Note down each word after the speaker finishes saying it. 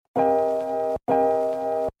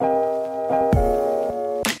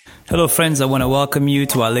Hello, friends. I want to welcome you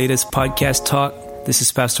to our latest podcast talk. This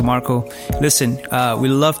is Pastor Marco. Listen, we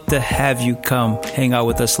love to have you come hang out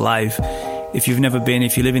with us live. If you've never been,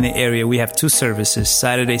 if you live in the area, we have two services,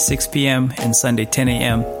 Saturday 6 p.m. and Sunday 10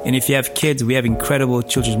 a.m. And if you have kids, we have incredible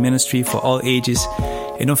children's ministry for all ages.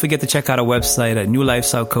 And don't forget to check out our website at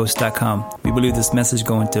newlifesouthcoast.com. We believe this message is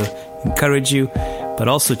going to encourage you, but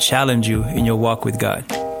also challenge you in your walk with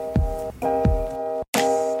God.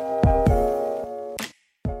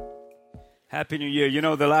 Happy New Year. You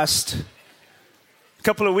know, the last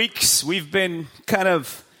couple of weeks, we've been kind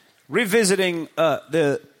of revisiting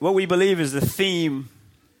what we believe is the theme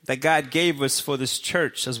that God gave us for this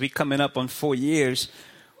church as we coming up on 4 years.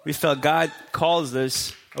 We felt God calls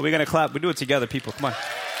us. Are we going to clap? We do it together, people. Come on.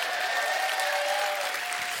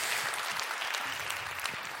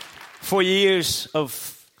 4 years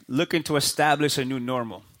of looking to establish a new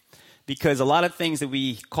normal, because a lot of things that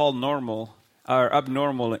we call normal are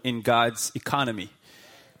abnormal in God's economy.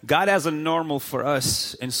 God has a normal for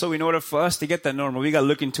us. And so in order for us to get that normal, we got to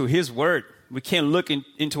look into His Word. We can't look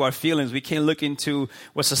into our feelings. We can't look into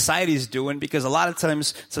what society is doing, because a lot of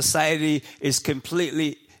times society is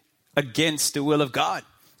completely against the will of God.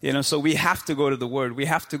 You know, so we have to go to the Word. We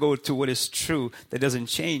have to go to what is true that doesn't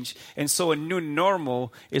change. And so a new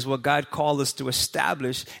normal is what God called us to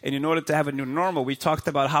establish. And in order to have a new normal, we talked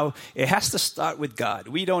about how it has to start with God.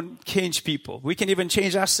 We don't change people. We can even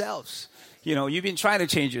change ourselves. You know, you've been trying to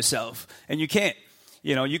change yourself, and you can't.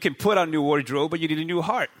 You know, you can put on a new wardrobe, but you need a new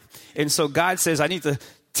heart. And so God says, I need to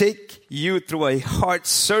take you through a heart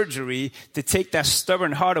surgery to take that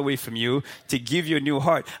stubborn heart away from you, to give you a new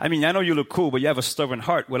heart. I mean, I know you look cool, but you have a stubborn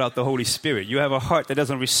heart without the Holy Spirit. You have a heart that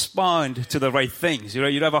doesn't respond to the right things. You know,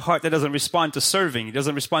 you have a heart that doesn't respond to serving. It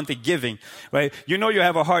doesn't respond to giving, right? You know, you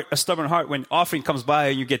have a stubborn heart when offering comes by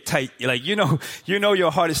and you get tight. You're like, you know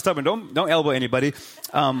your heart is stubborn. Don't elbow anybody.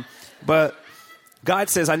 But God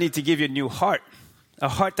says, I need to give you a new heart. A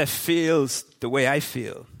heart that feels the way I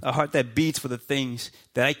feel. A heart that beats for the things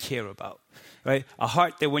that I care about, right? A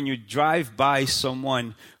heart that when you drive by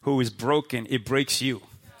someone who is broken, it breaks you.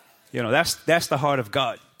 You know, that's the heart of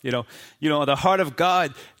God. You know, the heart of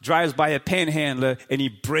God drives by a panhandler and he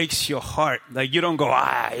breaks your heart. Like, you don't go,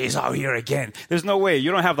 he's out here again. There's no way. You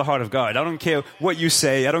don't have the heart of God. I don't care what you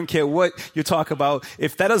say. I don't care what you talk about.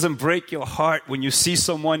 If that doesn't break your heart when you see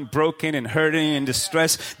someone broken and hurting and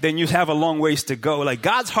distressed, then you have a long ways to go. Like,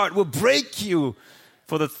 God's heart will break you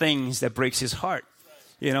for the things that breaks His heart.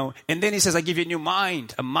 You know, and then He says, I give you a new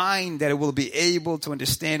mind, a mind that it will be able to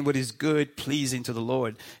understand what is good, pleasing to the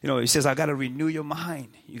Lord. You know, He says, I got to renew your mind.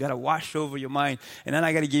 You got to wash over your mind. And then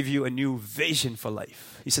I got to give you a new vision for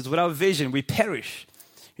life. He says, without vision, we perish.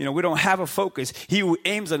 You know, we don't have a focus. He who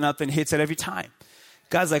aims at nothing hits it every time.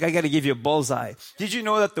 God's like, I got to give you a bullseye. Did you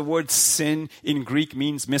know that the word sin in Greek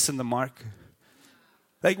means missing the mark?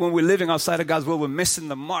 Like, when we're living outside of God's will, we're missing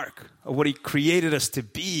the mark of what He created us to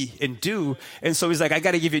be and do. And so He's like, I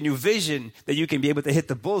got to give you a new vision that you can be able to hit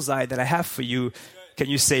the bullseye that I have for you.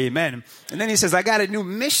 Can you say amen? And then He says, I got a new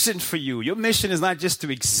mission for you. Your mission is not just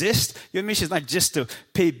to exist. Your mission is not just to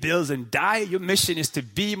pay bills and die. Your mission is to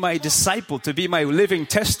be my disciple, to be my living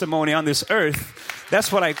testimony on this earth.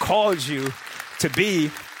 That's what I called you to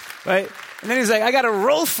be, right? And then He's like, I got a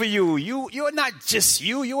role for you. You're not just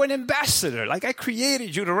you. You're an ambassador. Like, I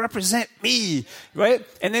created you to represent me, right?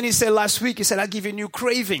 And then He said last week, He said, I'll give you a new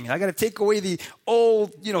craving. I got to take away the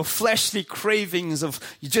old, fleshly cravings of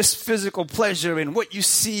just physical pleasure and what you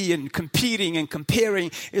see and competing and comparing.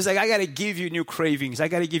 It's like, I got to give you new cravings. I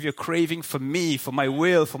got to give you a craving for me, for my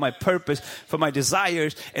will, for my purpose, for my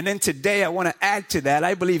desires. And then today I want to add to that.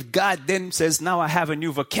 I believe God then says, now I have a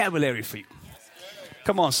new vocabulary for you.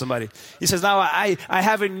 Come on, somebody. He says, now I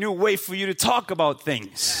have a new way for you to talk about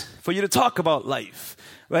things, for you to talk about life,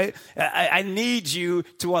 right? I need you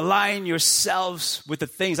to align yourselves with the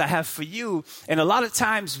things I have for you. And a lot of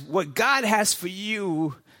times what God has for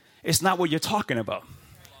you is not what you're talking about,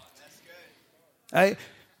 right?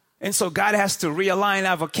 And so God has to realign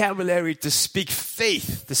our vocabulary to speak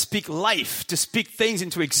faith, to speak life, to speak things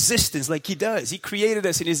into existence like He does. He created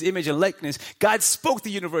us in His image and likeness. God spoke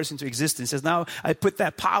the universe into existence. Says, now I put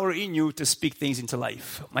that power in you to speak things into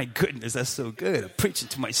life. My goodness, that's so good. I'm preaching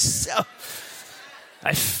to myself.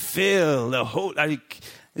 I feel the whole,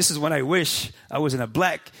 this is when I wish I was in a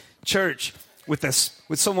black church with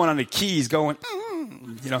someone on the keys going,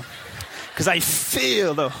 because I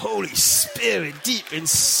feel the Holy Spirit deep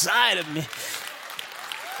inside of me.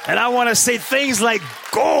 And I want to say things like,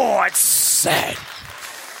 God said.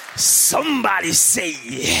 Somebody say,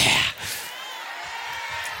 yeah.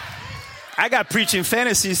 I got preaching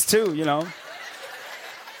fantasies too,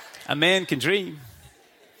 A man can dream.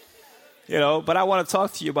 But I want to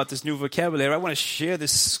talk to you about this new vocabulary. I want to share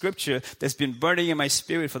this scripture that's been burning in my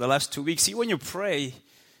spirit for the last 2 weeks. See, when you pray,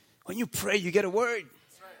 you get a word.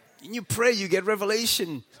 When you pray, you get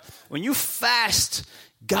revelation. When you fast,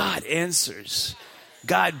 God answers.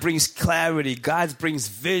 God brings clarity. God brings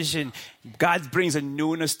vision. God brings a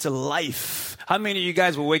newness to life. How many of you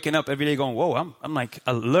guys were waking up every day going, whoa, I'm like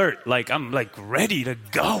alert. Like I'm like ready to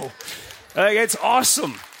go. Like it's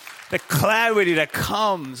awesome. The clarity that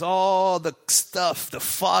comes, all the stuff, the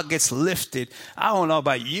fog gets lifted. I don't know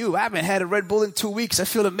about you. I haven't had a Red Bull in 2 weeks. I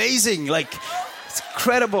feel amazing. Like it's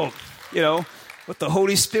incredible, what the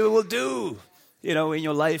Holy Spirit will do. In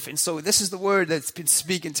your life. And so this is the word that's been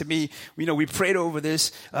speaking to me. We prayed over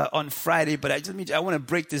this on Friday, but I want to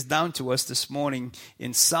break this down to us this morning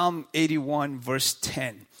in Psalm 81, verse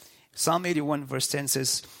 10. Psalm 81, verse 10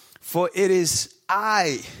 says, "For it is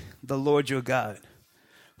I, the Lord your God,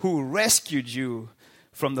 who rescued you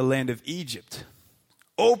from the land of Egypt.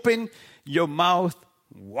 Open your mouth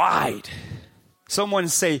wide." Someone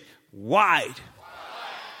say, wide.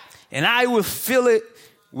 "And I will fill it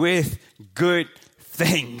with good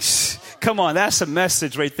things." Come on, that's a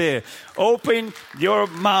message right there. Open your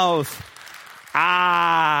mouth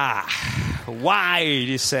wide,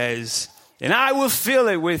 it says, "and I will fill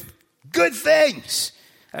it with good things."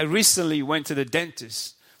 I recently went to the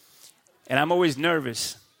dentist, and I'm always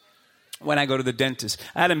nervous when I go to the dentist.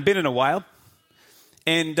 I hadn't been in a while,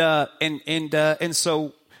 and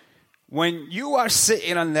so when you are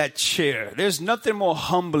sitting on that chair, there's nothing more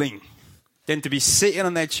humbling than to be sitting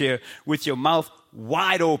on that chair with your mouth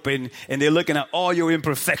wide open and they're looking at all your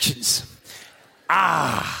imperfections.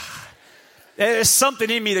 There's something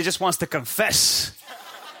in me that just wants to confess.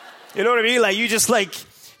 You know what I mean? Like you just like,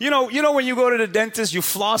 when you go to the dentist, you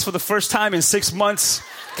floss for the first time in 6 months.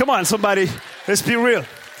 Come on, somebody, let's be real.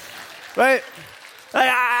 Right?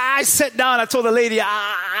 I sat down, I told the lady,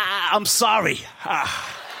 I'm sorry.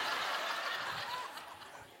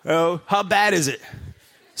 How bad is it?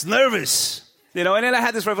 It's nervous, and then I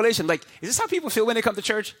had this revelation, like, is this how people feel when they come to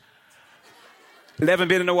church? They haven't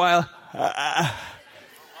been in a while.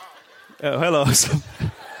 Hello.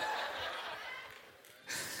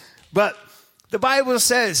 But the Bible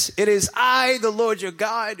says, "It is I, the Lord your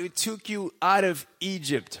God, who took you out of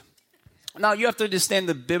Egypt." Now, you have to understand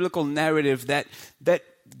the biblical narrative that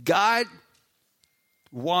God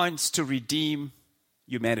wants to redeem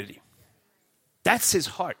humanity. That's his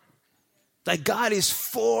heart. Like God is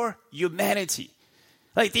for humanity.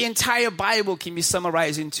 Like the entire Bible can be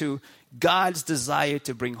summarized into God's desire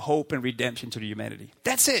to bring hope and redemption to the humanity.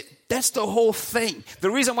 That's it. That's the whole thing. The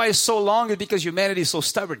reason why it's so long is because humanity is so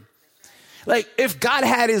stubborn. Like if God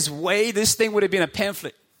had his way, this thing would have been a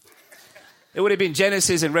pamphlet. It would have been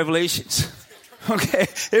Genesis and Revelations. Okay,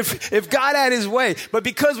 if God had his way, but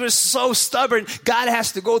because we're so stubborn, God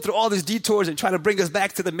has to go through all these detours and try to bring us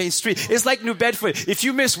back to the main street. It's like New Bedford. If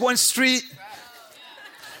you miss one street,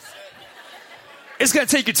 it's going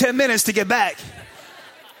to take you 10 minutes to get back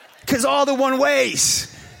because all the one ways,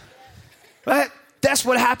 right? That's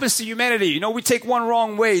what happens to humanity. We take one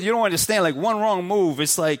wrong way. You don't understand, like one wrong move.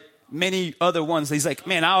 It's like many other ones. He's like,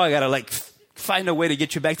 man, now I got to find a way to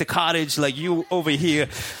get you back to cottage, like you over here.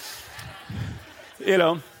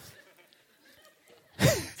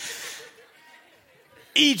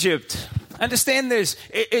 Egypt. Understand this.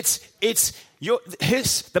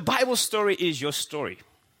 The Bible story is your story.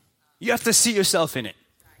 You have to see yourself in it.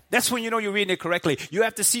 That's when you know you're reading it correctly. You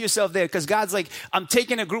have to see yourself there because God's like, I'm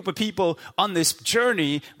taking a group of people on this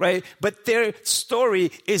journey, right? But their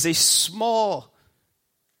story is a small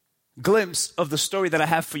glimpse of the story that I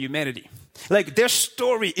have for humanity. Like their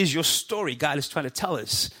story is your story. God is trying to tell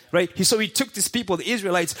us, right? So he took these people, the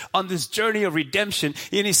Israelites, on this journey of redemption.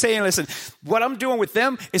 And he's saying, listen, what I'm doing with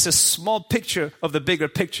them is a small picture of the bigger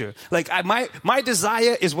picture. Like my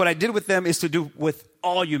desire is what I did with them is to do with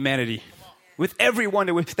all humanity. With everyone.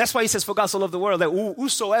 That's why he says, for God so loved the world that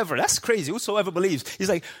whosoever, that's crazy, whosoever believes. He's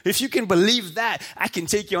like, if you can believe that, I can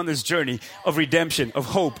take you on this journey of redemption, of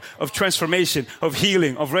hope, of transformation, of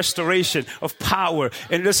healing, of restoration, of power.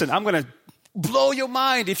 And listen, I'm going to blow your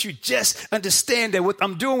mind if you just understand that what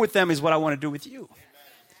I'm doing with them is what I want to do with you.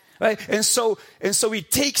 Right? And so he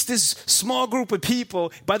takes this small group of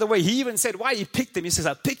people. By the way, he even said why he picked them. He says,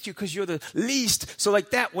 I picked you because you're the least. So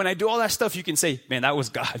like that, when I do all that stuff, you can say, man, that was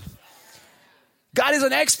God. God is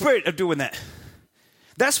an expert at doing that.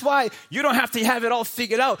 That's why you don't have to have it all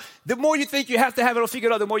figured out. The more you think you have to have it all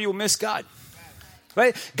figured out, the more you'll miss God.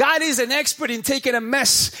 Right? God is an expert in taking a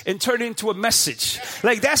mess and turning it into a message.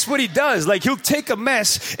 Like that's what he does. Like he'll take a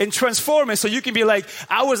mess and transform it so you can be like,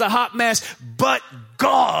 I was a hot mess, but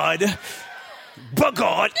God But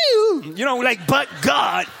God, but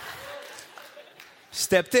God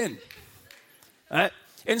stepped in. Right?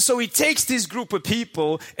 And so he takes this group of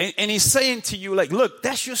people and he's saying to you, like, look,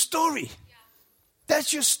 that's your story.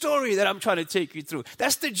 That's your story that I'm trying to take you through.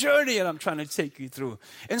 That's the journey that I'm trying to take you through.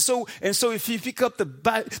 And so if you pick up the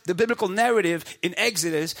biblical narrative in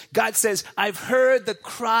Exodus, God says, I've heard the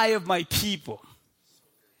cry of my people.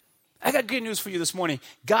 I got good news for you this morning.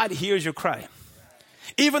 God hears your cry.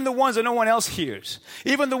 Even the ones that no one else hears.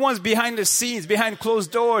 Even the ones behind the scenes, behind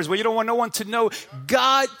closed doors, where you don't want no one to know.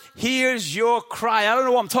 God hears your cry. I don't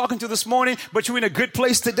know who I'm talking to this morning, but you're in a good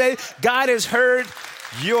place today. God has heard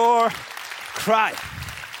your cry.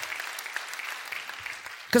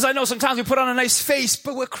 Because I know sometimes we put on a nice face,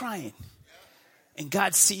 but we're crying. And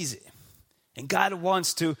God sees it. And God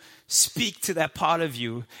wants to speak to that part of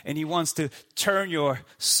you, and he wants to turn your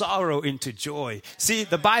sorrow into joy. See,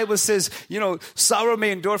 the Bible says, sorrow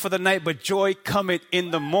may endure for the night, but joy cometh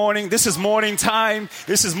in the morning. This is morning time.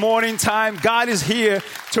 This is morning time. God is here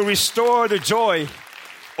to restore the joy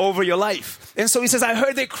over your life. And so he says, I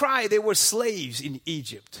heard they cry. They were slaves in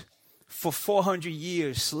Egypt for 400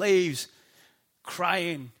 years, slaves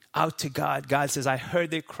crying out to God. God says, I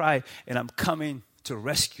heard they cry, and I'm coming to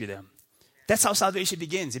rescue them. That's how salvation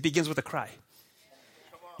begins. It begins with a cry.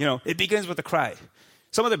 It begins with a cry.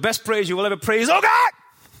 Some of the best praise you will ever praise, oh God!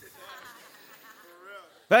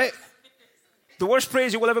 Right? The worst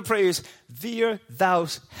praise you will ever praise, dear thou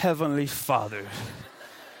heavenly Father.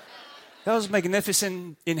 That was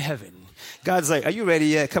magnificent in heaven. God's like, are you ready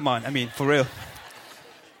yet? Come on. I mean, for real.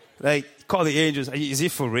 Like, call the angels. Is he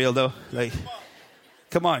for real though? Like,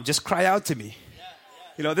 come on, just cry out to me.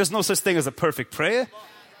 There's no such thing as a perfect prayer.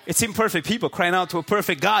 It's imperfect people crying out to a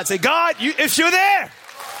perfect God. Say, God, if you're there.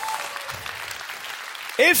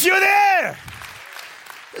 If you're there.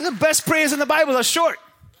 The best prayers in the Bible are short.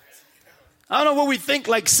 I don't know what we think,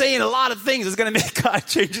 like saying a lot of things is going to make God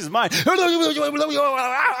change his mind. I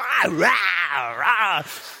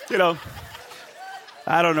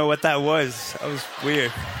don't know what that was. That was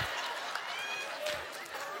weird.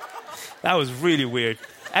 That was really weird.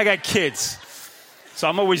 I got kids, so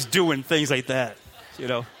I'm always doing things like that.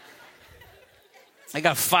 I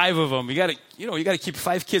got 5 of them. You gotta keep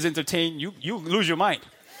 5 kids entertained. You lose your mind.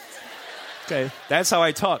 Okay, that's how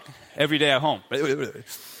I talk every day at home.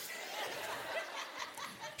 If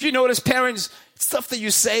you notice, parents, stuff that you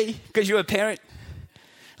say because you're a parent,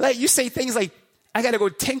 like you say things like, "I gotta go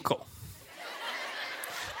tinkle."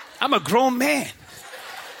 I'm a grown man.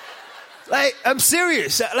 Like, I'm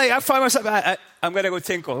serious. Like, I find myself, I'm gonna go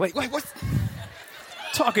tinkle. Wait, what?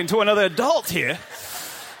 Talking to another adult here.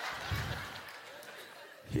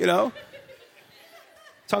 Talking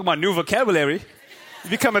about new vocabulary. You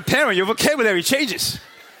become a parent, your vocabulary changes.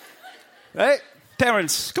 Right?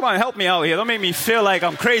 Parents, come on, help me out here. Don't make me feel like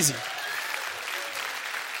I'm crazy.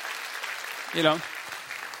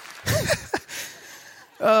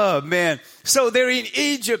 Oh, man. So they're in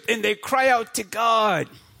Egypt and they cry out to God.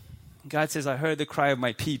 God says, I heard the cry of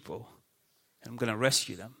my people, and I'm going to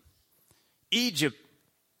rescue them. Egypt,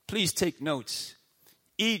 please take notes.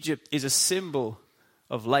 Egypt is a symbol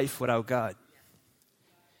of life without God.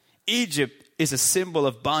 Egypt is a symbol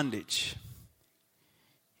of bondage.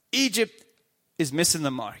 Egypt is missing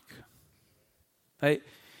the mark. Right?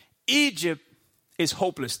 Egypt is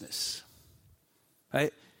hopelessness.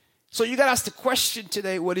 Right? So you got to ask the question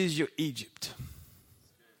today, what is your Egypt?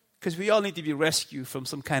 Because we all need to be rescued from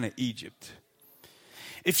some kind of Egypt.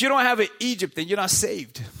 If you don't have an Egypt, then you're not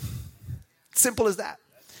saved. Simple as that.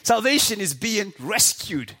 Salvation is being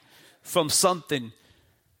rescued from something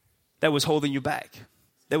that was holding you back,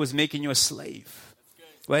 that was making you a slave.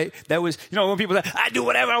 Right? That was, when people say, I do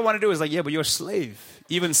whatever I want to do, it's like, yeah, but you're a slave.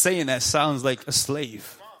 Even saying that sounds like a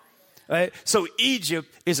slave. Right? So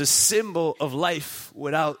Egypt is a symbol of life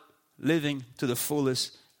without living to the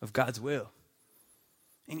fullest of God's will.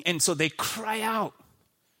 And so they cry out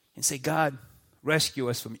and say, God, rescue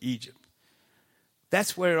us from Egypt.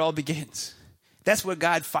 That's where it all begins. That's where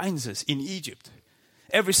God finds us, in Egypt.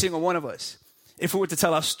 Every single one of us. If we were to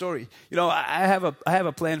tell our story. I have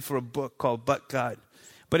a plan for a book called But God.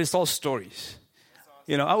 But it's all stories.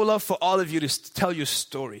 I would love for all of you to tell your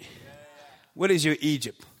story. What is your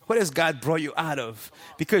Egypt? What has God brought you out of?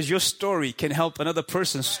 Because your story can help another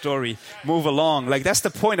person's story move along. Like, that's the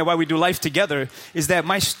point of why we do life together, is that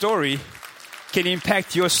my story can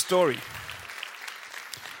impact your story.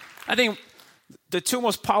 I think the 2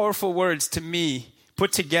 most powerful words to me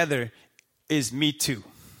put together is me too.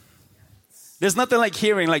 There's nothing like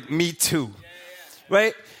hearing like me too.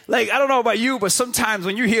 Right? Like, I don't know about you, but sometimes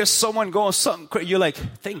when you hear someone going something crazy, you're like,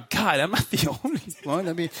 thank God, I'm not the only one.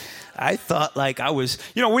 I mean, I thought like I was,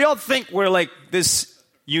 we all think we're like this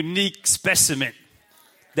unique specimen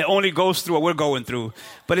that only goes through what we're going through.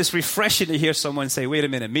 But it's refreshing to hear someone say, wait a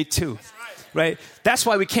minute, me too. Right? That's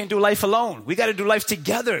why we can't do life alone. We got to do life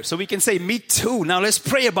together so we can say, me too. Now let's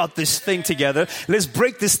pray about this thing together. Let's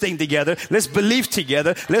break this thing together. Let's believe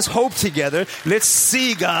together. Let's hope together. Let's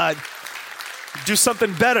see God do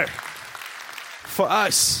something better for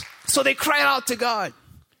us. So they cried out to God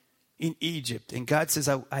in Egypt. And God says,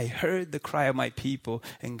 I heard the cry of my people.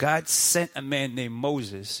 And God sent a man named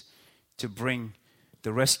Moses to bring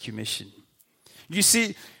the rescue mission. You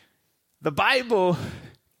see, the Bible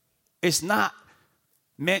is not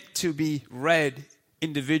meant to be read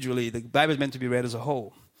individually. The Bible is meant to be read as a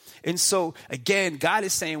whole. And so, again, God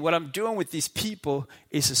is saying what I'm doing with these people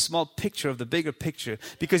is a small picture of the bigger picture.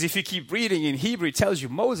 Because if you keep reading in Hebrew, it tells you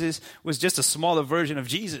Moses was just a smaller version of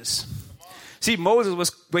Jesus. See,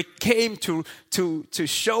 Moses came to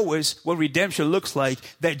show us what redemption looks like,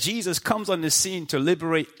 that Jesus comes on the scene to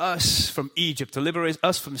liberate us from Egypt, to liberate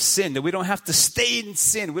us from sin, that we don't have to stay in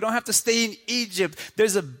sin. We don't have to stay in Egypt.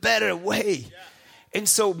 There's a better way. And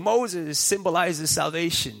so Moses symbolizes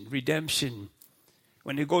salvation, redemption.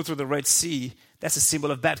 When you go through the Red Sea, that's a symbol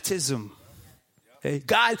of baptism. Okay?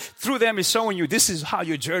 God, through them, is showing you this is how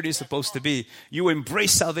your journey is supposed to be. You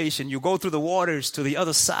embrace salvation. You go through the waters to the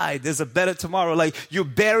other side. There's a better tomorrow. Like, you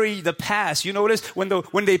bury the past. You notice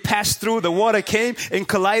when they passed through, the water came and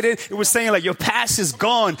collided. It was saying like, your past is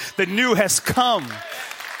gone. The new has come,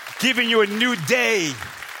 giving you a new day.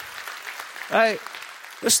 Right?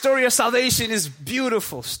 The story of salvation is a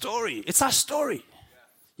beautiful story. It's our story.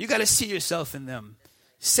 You got to see yourself in them.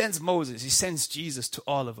 He sends Moses. He sends Jesus to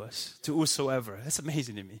all of us, to whosoever. That's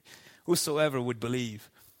amazing to me. Whosoever would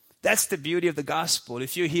believe. That's the beauty of the gospel.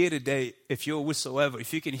 If you're here today, if you're whosoever,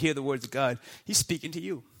 if you can hear the words of God, he's speaking to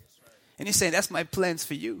you. And he's saying, that's my plans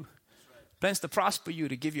for you. Plans to prosper you,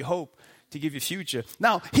 to give you hope, to give you future.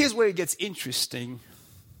 Now, here's where it gets interesting.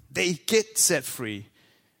 They get set free.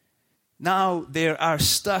 Now they are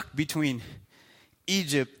stuck between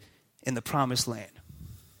Egypt and the promised land.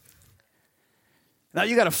 Now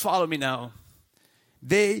you got to follow me now.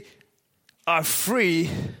 They are free,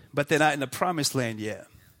 but they're not in the promised land yet.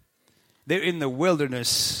 They're in the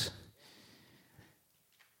wilderness.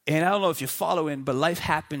 And I don't know if you're following, but life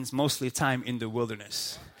happens mostly of the time in the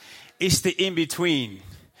wilderness. It's the in-between.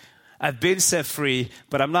 I've been set free,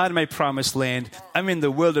 but I'm not in my promised land. I'm in the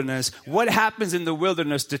wilderness. What happens in the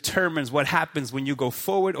wilderness determines what happens when you go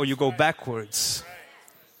forward or you go backwards.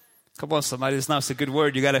 Come on, somebody. It's not a good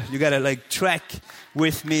word. You gotta like track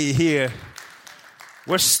with me here.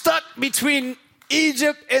 We're stuck between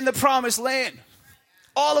Egypt and the promised land.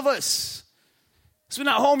 All of us. So we're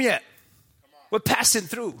not home yet. We're passing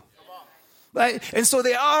through. Right? And so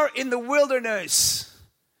they are in the wilderness.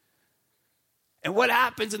 And what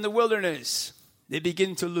happens in the wilderness? They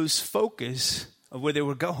begin to lose focus of where they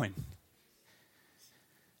were going.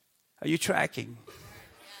 Are you tracking?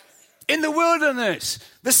 In the wilderness,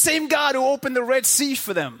 the same God who opened the Red Sea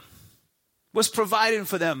for them was providing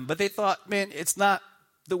for them. But they thought, man, it's not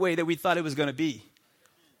the way that we thought it was going to be.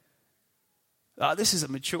 This is a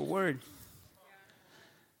mature word.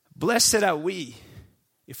 Blessed are we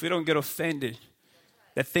if we don't get offended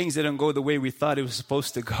that things didn't go the way we thought it was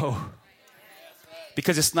supposed to go.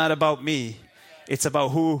 Because it's not about me. It's about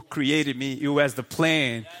who created me, who has the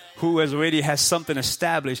plan, who already has something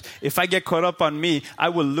established. If I get caught up on me, I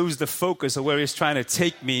will lose the focus of where he's trying to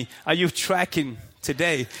take me. Are you tracking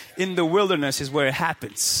today? In the wilderness is where it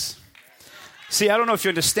happens. See, I don't know if you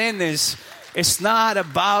understand this. It's not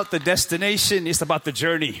about the destination. It's about the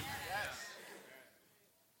journey.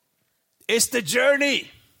 It's the journey.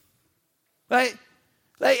 Right?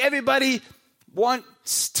 Like everybody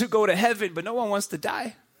wants to go to heaven, but no one wants to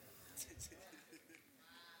die.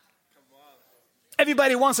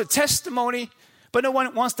 Everybody wants a testimony, but no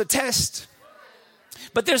one wants to test.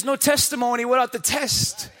 But there's no testimony without the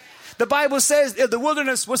test. The Bible says the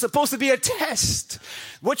wilderness was supposed to be a test.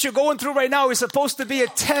 What you're going through right now is supposed to be a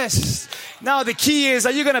test. Now the key is,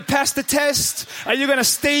 are you going to pass the test? Are you going to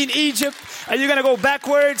stay in Egypt? Are you going to go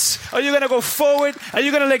backwards? Are you going to go forward? Are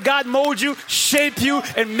you going to let God mold you, shape you,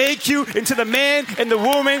 and make you into the man and the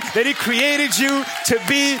woman that he created you to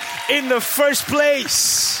be in the first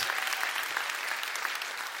place?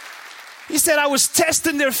 He said, I was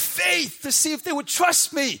testing their faith to see if they would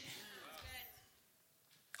trust me.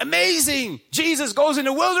 Amazing. Jesus goes in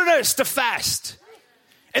the wilderness to fast.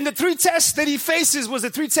 And the three tests that he faces was the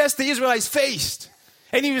three tests the Israelites faced.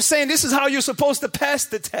 And he was saying, this is how you're supposed to pass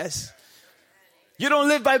the test. You don't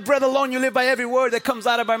live by bread alone. You live by every word that comes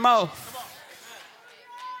out of my mouth.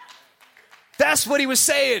 That's what he was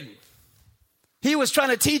saying. He was trying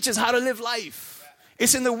to teach us how to live life.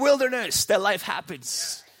 It's in the wilderness that life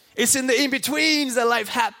happens. It's in the in-betweens that life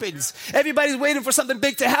happens. Everybody's waiting for something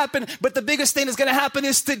big to happen, but the biggest thing that's going to happen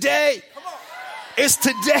is today. It's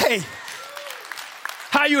today.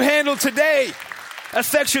 How you handle today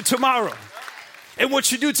affects your tomorrow. And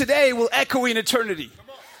what you do today will echo in eternity.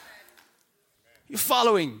 You're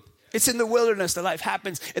following. It's in the wilderness that life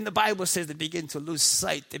happens. And the Bible says they begin to lose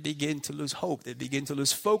sight. They begin to lose hope. They begin to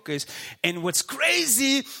lose focus. And what's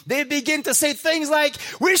crazy, they begin to say things like,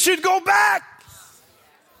 we should go back.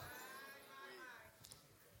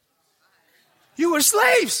 You were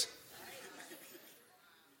slaves.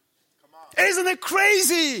 Isn't it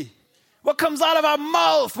crazy what comes out of our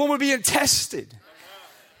mouth when we're being tested?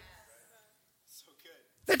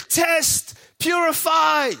 The test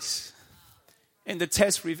purifies. And the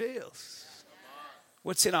test reveals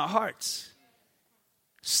what's in our hearts.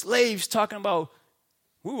 Slaves talking about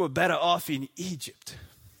we were better off in Egypt.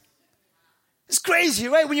 It's crazy,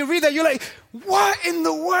 right? When you read that, you're like, what in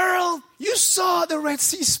the world? You saw the Red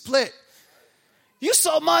Sea split. You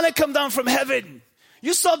saw manna come down from heaven.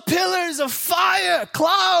 You saw pillars of fire,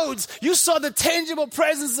 clouds. You saw the tangible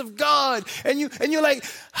presence of God. And you're like,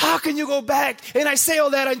 how can you go back? And I say all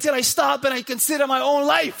that until I stop and I consider my own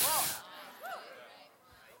life.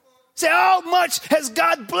 Say, how much has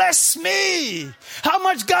God blessed me? How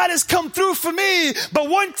much God has come through for me? But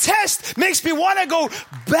one test makes me want to go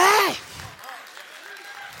back.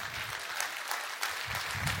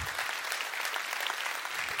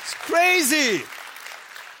 It's crazy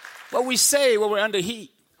what we say when we're under heat.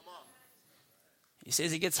 He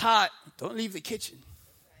says it gets hot. Don't leave the kitchen.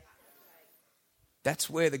 That's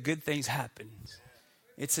where the good things happen.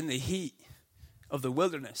 It's in the heat of the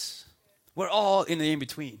wilderness. We're all in the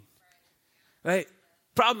in-between. Right?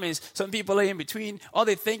 Problem is, some people are in between. All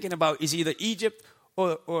they're thinking about is either Egypt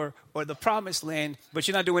or the promised land, but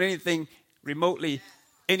you're not doing anything remotely,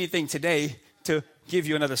 anything today to give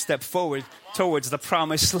you another step forward towards the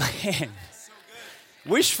promised land.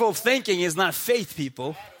 Wishful thinking is not faith,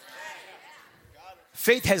 people.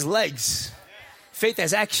 Faith has legs. Faith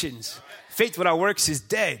has actions. Faith without works is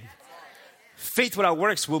dead. Faith without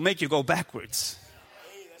works will make you go backwards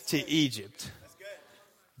to Egypt.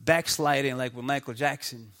 Backsliding like with Michael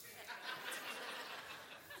Jackson.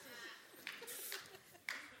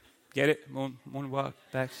 Get it? Moonwalk,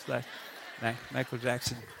 backslide. Michael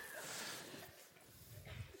Jackson.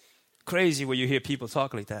 Crazy when you hear people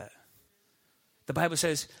talk like that. The Bible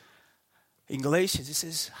says, in Galatians, it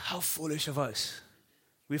says, how foolish of us.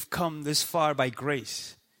 We've come this far by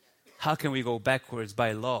grace. How can we go backwards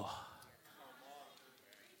by law?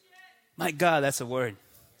 My God, that's a word.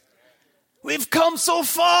 We've come so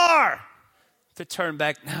far to turn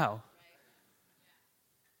back now.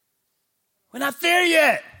 We're not there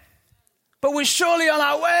yet, but we're surely on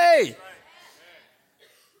our way.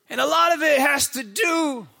 And a lot of it has to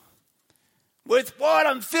do with what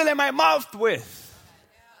I'm filling my mouth with.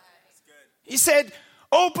 He said,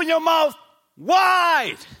 open your mouth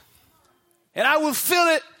wide, and I will fill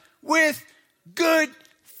it with good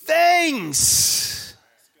things.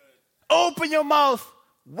 Open your mouth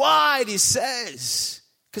wide, he says,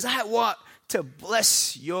 because I want to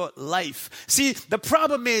bless your life. See, the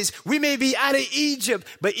problem is we may be out of Egypt,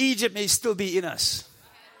 but Egypt may still be in us.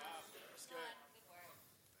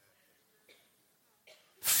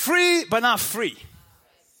 Free, but not free.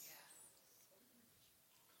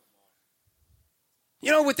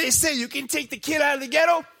 You know what they say, you can take the kid out of the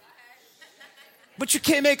ghetto, but you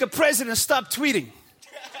can't make a president stop tweeting.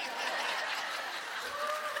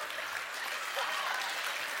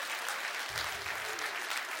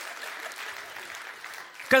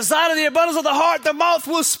 Because out of the abundance of the heart, the mouth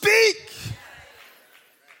will speak.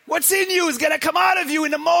 What's in you is going to come out of you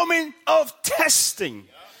in the moment of testing.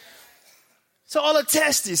 It's all a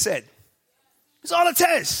test, he said. It's all a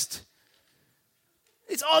test.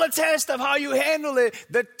 It's all a test of how you handle it.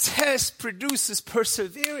 The test produces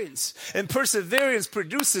perseverance. And perseverance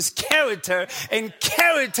produces character. And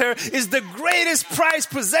character is the greatest prized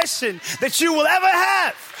possession that you will ever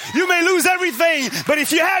have. You may lose everything, but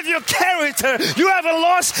if you have your character, you haven't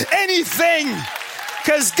lost anything.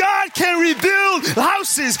 Because God can rebuild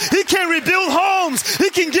houses. He can rebuild homes. He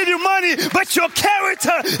can give you money. But your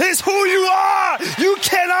character is who you are. You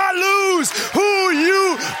cannot lose who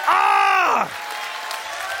you are.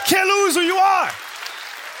 Can't lose who you are.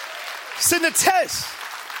 It's in the test.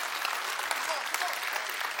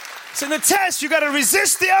 It's in the test. You got to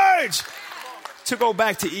resist the urge to go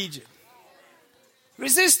back to Egypt.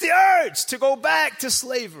 Resist the urge to go back to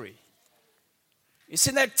slavery. It's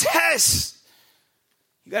in that test.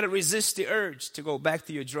 You got to resist the urge to go back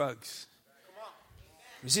to your drugs.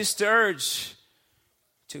 Resist the urge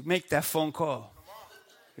to make that phone call.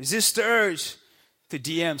 Resist the urge to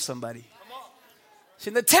DM somebody. It's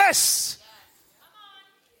in the test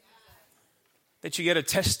that you get a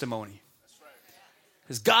testimony.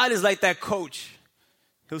 Because God is like that coach.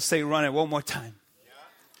 He'll say, run it one more time.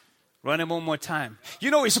 Run it one more time. You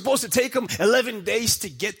know, it's supposed to take them 11 days to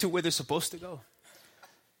get to where they're supposed to go.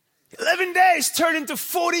 11 days turned into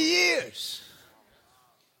 40 years.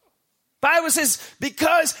 Bible says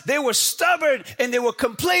because they were stubborn and they were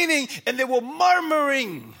complaining and they were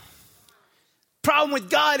murmuring. Problem with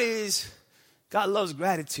God is God loves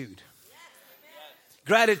gratitude.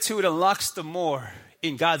 Gratitude unlocks the more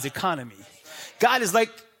in God's economy. God is like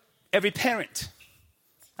every parent.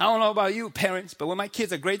 I don't know about you parents, but when my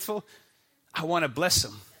kids are grateful, I want to bless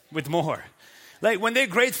them with more. Like when they're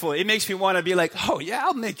grateful, it makes me want to be like, oh yeah,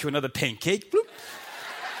 I'll make you another pancake. Bloop.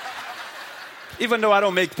 Even though I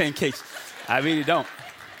don't make pancakes. I really don't.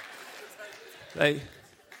 Like,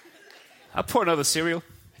 I'll pour another cereal.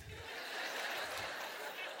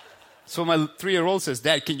 So my 3-year-old says,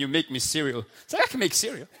 Dad, can you make me cereal? It's like, I can make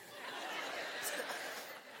cereal.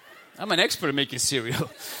 I'm an expert at making cereal.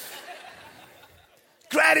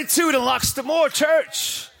 Gratitude unlocks the more,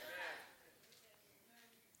 church.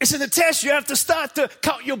 It's in the test. You have to start to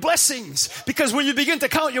count your blessings. Because when you begin to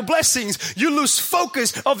count your blessings, you lose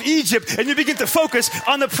focus of Egypt and you begin to focus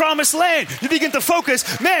on the promised land. You begin to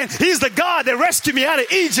focus, man, he's the God that rescued me out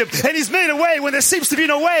of Egypt and he's made a way when there seems to be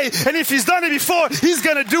no way. And if he's done it before, he's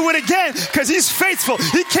going to do it again because he's faithful.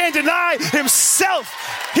 He can't deny himself.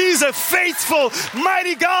 He's a faithful,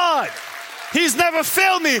 mighty God. He's never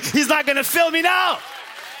failed me. He's not going to fail me now.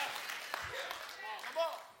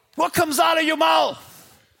 What comes out of your mouth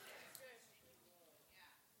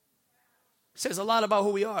says a lot about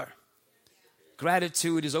who we are.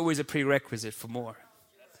 Gratitude is always a prerequisite for more.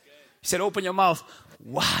 He said, open your mouth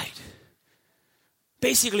wide.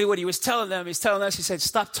 Basically what he was telling them, he's telling us, he said,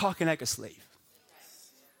 stop talking like a slave.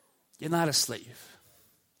 You're not a slave.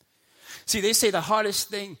 See, they say the hardest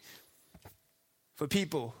thing for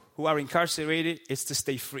people who are incarcerated is to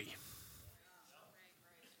stay free.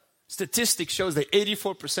 Statistics shows that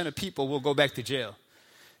 84% of people will go back to jail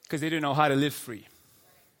because they didn't know how to live free.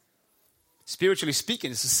 Spiritually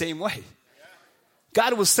speaking, it's the same way.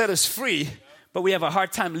 God will set us free, but we have a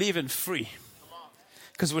hard time living free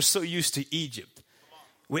because we're so used to Egypt.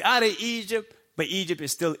 We're out of Egypt, but Egypt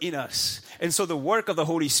is still in us. And so the work of the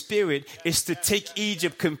Holy Spirit is to take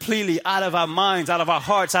Egypt completely out of our minds, out of our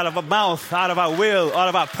hearts, out of our mouth, out of our will, out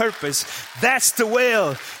of our purpose. That's the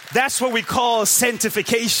will. That's what we call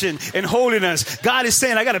sanctification and holiness. God is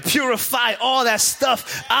saying, I got to purify all that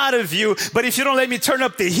stuff out of you. But if you don't let me turn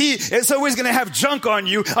up the heat, it's always going to have junk on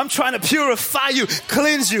you. I'm trying to purify you,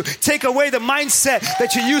 cleanse you, take away the mindset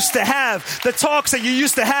that you used to have, the talks that you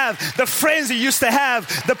used to have, the friends you used to have,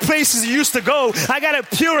 the places you used to go. I got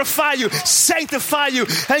to purify you, sanctify you,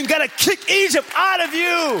 and got to kick Egypt out of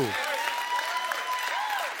you.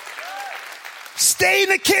 Stay in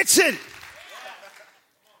the kitchen.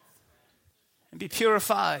 And be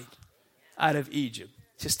purified out of Egypt.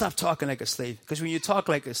 Just stop talking like a slave. Because when you talk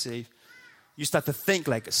like a slave, you start to think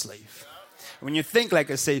like a slave. And when you think like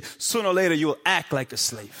a slave, sooner or later you will act like a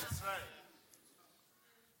slave.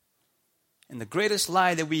 And the greatest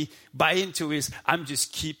lie that we buy into is, I'm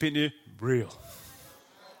just keeping it real.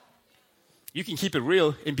 You can keep it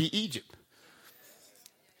real and be Egypt.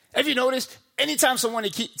 Have you noticed, anytime someone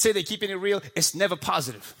say they're keeping it real, it's never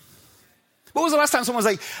positive. When was the last time someone's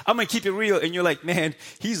like, I'm going to keep it real, and you're like, man,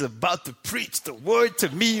 he's about to preach the word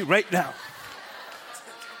to me right now.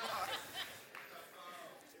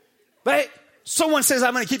 Right? Someone says,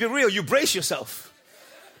 I'm going to keep it real. You brace yourself.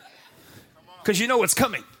 Because you know what's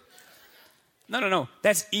coming. No.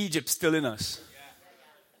 That's Egypt still in us.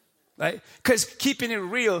 Right? Because keeping it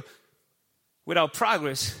real without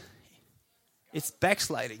progress, it's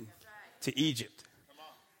backsliding to Egypt.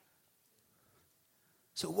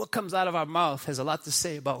 So what comes out of our mouth has a lot to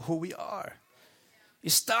say about who we are.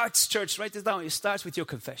 It starts, church, write this down. It starts with your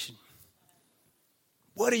confession.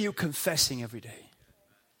 What are you confessing every day?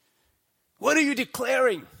 What are you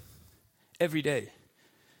declaring every day?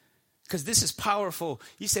 Because this is powerful.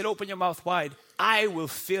 He said, open your mouth wide. I will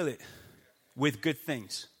fill it with good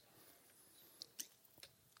things.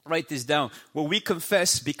 Write this down. What we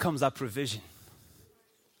confess becomes our provision.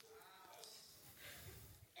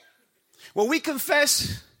 What we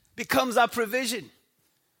confess becomes our provision.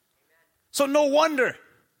 So no wonder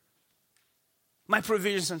my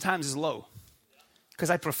provision sometimes is low. Because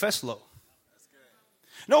I profess low.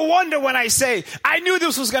 No wonder when I say, I knew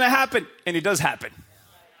this was going to happen, and it does happen.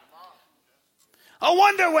 No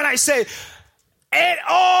wonder when I say, it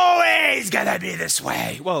always going to be this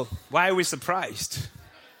way. Well, why are we surprised?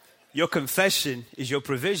 Your confession is your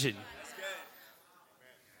provision.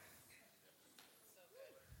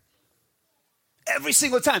 Every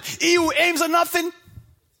single time. He who aims at nothing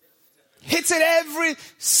hits it every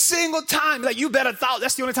single time. Like you bet 1,000.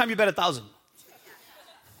 That's the only time you bet 1,000.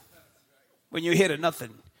 When you hit at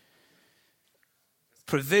nothing.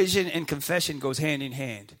 Provision and confession goes hand in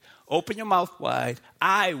hand. Open your mouth wide.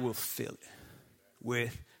 I will fill it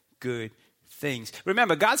with good things.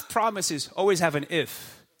 Remember, God's promises always have an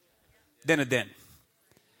if, then a then.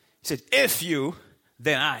 He said, if you,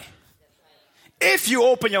 then I. If you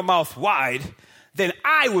open your mouth wide, then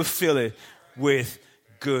I will fill it with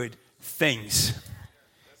good things.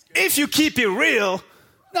 If you keep it real,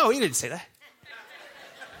 no, he didn't say that.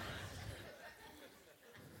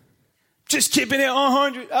 Just keeping it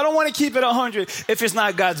 100. I don't want to keep it 100 if it's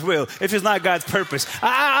not God's will, if it's not God's purpose.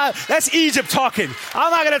 That's Egypt talking.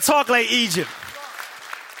 I'm not going to talk like Egypt.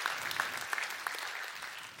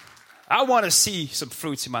 I want to see some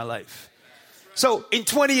fruits in my life. So in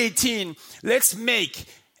 2018, let's make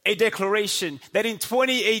a declaration that in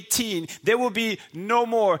 2018, there will be no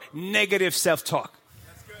more negative self-talk.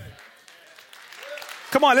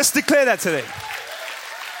 Come on, let's declare that today.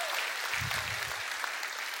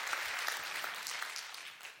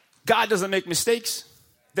 God doesn't make mistakes,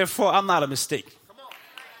 therefore I'm not a mistake.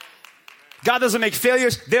 God doesn't make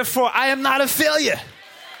failures, therefore I am not a failure.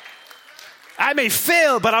 I may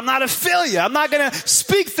fail, but I'm not a failure. I'm not going to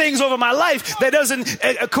speak things over my life that doesn't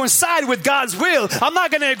coincide with God's will. I'm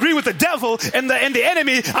not going to agree with the devil and the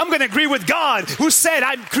enemy. I'm going to agree with God who said,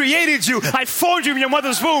 I created you. I formed you in your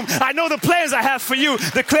mother's womb. I know the plans I have for you,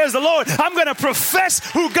 declares the Lord. I'm going to profess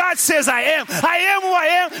who God says I am. I am who I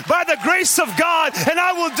am by the grace of God, and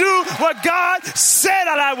I will do what God said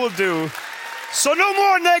that I will do. So no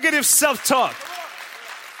more negative self-talk.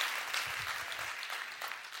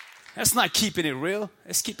 That's not keeping it real.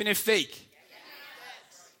 That's keeping it fake.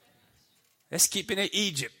 That's keeping it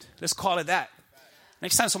Egypt. Let's call it that.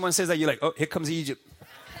 Next time someone says that, you're like, oh, here comes Egypt.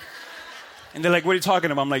 And they're like, what are you talking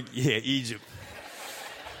about? I'm like, yeah, Egypt.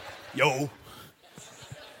 Yo.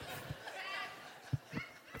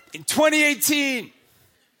 In 2018,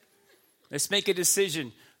 let's make a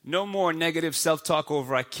decision. No more negative self-talk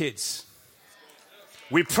over our kids.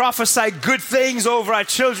 We prophesy good things over our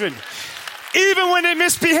children. Even when they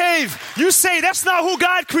misbehave, you say, that's not who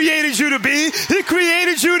God created you to be. He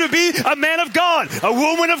created you to be a man of God, a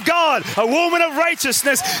woman of God, a woman of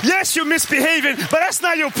righteousness. Yes, you're misbehaving, but that's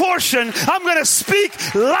not your portion. I'm going to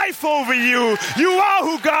speak life over you. You are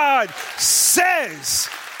who God says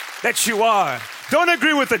that you are. Don't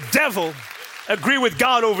agree with the devil. Agree with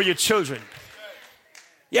God over your children.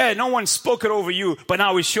 Yeah, no one spoke it over you, but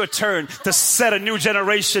now it's your turn to set a new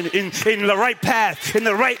generation in the right path, in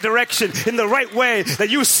the right direction, in the right way, that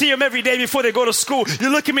you see them every day before they go to school. You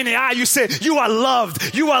look them in the eye, you say, you are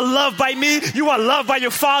loved. You are loved by me. You are loved by your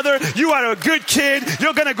father. You are a good kid.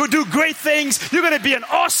 You're going to go do great things. You're going to be an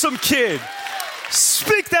awesome kid.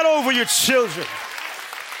 Speak that over your children.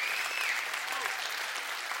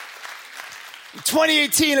 In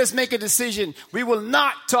 2018, let's make a decision. We will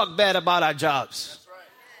not talk bad about our jobs.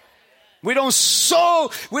 We don't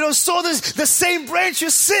sow the same branch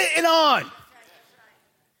you're sitting on.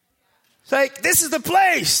 It's like, this is the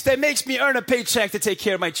place that makes me earn a paycheck to take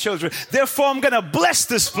care of my children. Therefore, I'm going to bless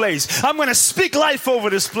this place. I'm going to speak life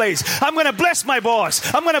over this place. I'm going to bless my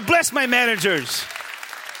boss. I'm going to bless my managers.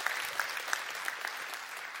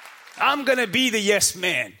 I'm going to be the yes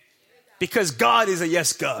man because God is a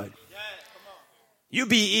yes God. You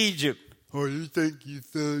be Egypt. Oh, you think you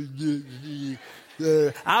so good.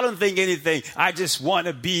 I don't think anything. I just want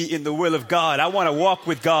to be in the will of God. I want to walk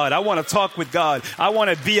with God. I want to talk with God. I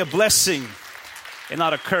want to be a blessing and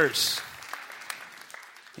not a curse.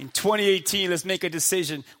 In 2018, let's make a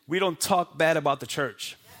decision. We don't talk bad about the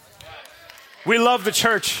church. We love the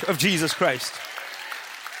church of Jesus Christ.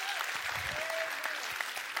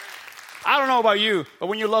 I don't know about you, but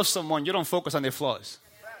when you love someone, you don't focus on their flaws.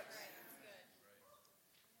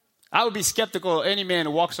 I would be skeptical of any man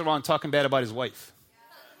who walks around talking bad about his wife.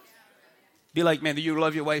 Be like, man, do you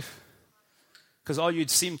love your wife? Because all you'd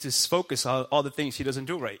seem to focus on all the things she doesn't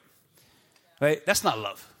do right. Right? That's not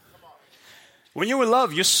love. When you're in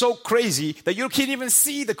love, you're so crazy that you can't even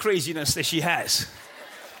see the craziness that she has.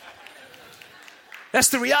 That's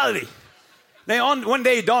the reality. Then one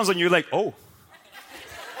day it dawns on you like, oh.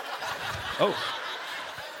 Oh.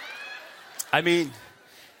 I mean,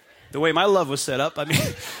 the way my love was set up. I mean,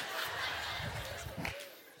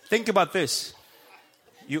 think about this.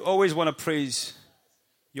 You always want to praise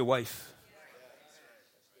your wife.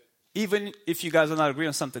 Even if you guys are not agreeing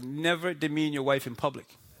on something, never demean your wife in public.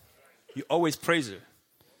 You always praise her,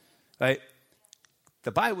 right?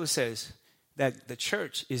 The Bible says that the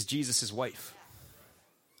church is Jesus' wife.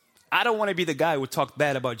 I don't want to be the guy who talked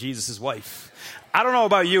bad about Jesus' wife. I don't know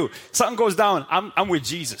about you. Something goes down, I'm with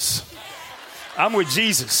Jesus. I'm with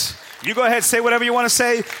Jesus. You go ahead, say whatever you want to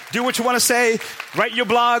say, do what you want to say, write your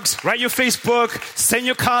blogs, write your Facebook, send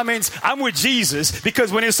your comments. I'm with Jesus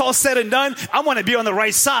because when it's all said and done, I want to be on the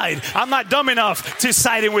right side. I'm not dumb enough to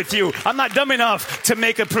side in with you. I'm not dumb enough to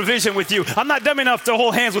make a provision with you. I'm not dumb enough to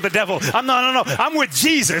hold hands with the devil. No. I'm with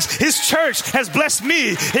Jesus. His church has blessed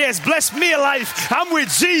me. He has blessed me a life. I'm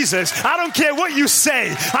with Jesus. I don't care what you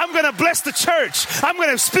say. I'm going to bless the church. I'm going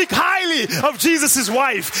to speak highly of Jesus'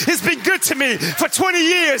 wife. It's been good to me for 20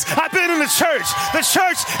 years. I've been in the church. The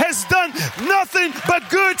church has done nothing but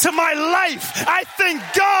good to my life. I thank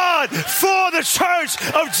God for the church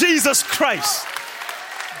of Jesus Christ.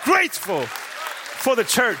 Grateful for the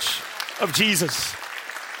church of Jesus.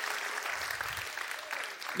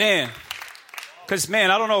 Man, because I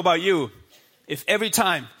don't know about you. If every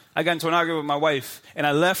time I got into an argument with my wife and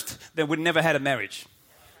I left, then we'd never had a marriage.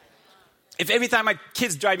 If every time my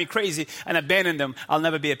kids drive me crazy and I abandon them, I'll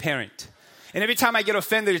never be a parent. And every time I get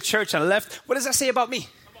offended at church and I left, what does that say about me?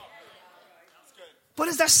 What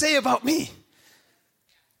does that say about me?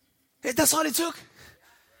 That's all it took?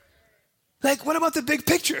 Like, what about the big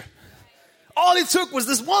picture? All it took was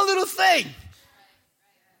this one little thing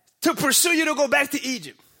to pursue you to go back to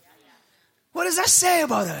Egypt. What does that say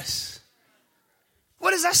about us?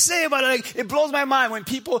 What does that say about it? Like, it blows my mind when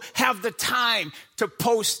people have the time to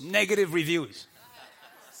post negative reviews.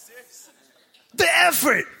 The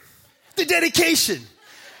effort. The dedication,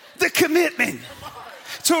 the commitment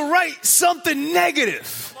to write something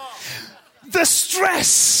negative, the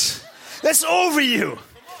stress that's over you.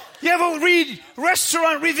 You ever read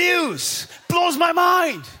restaurant reviews? Blows my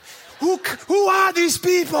mind. Who are these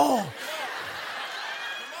people?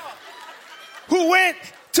 Who went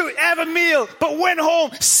to have a meal, but went home,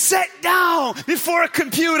 sat down before a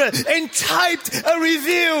computer and typed a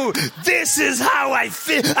review. This is how I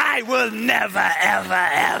feel. I will never, ever.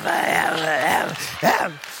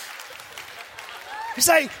 It's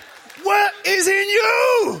like, what is in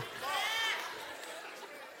you?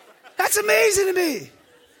 That's amazing to me.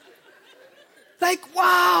 Like,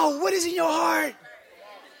 wow, what is in your heart?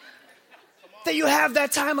 That you have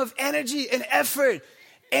that time of energy and effort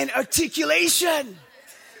and articulation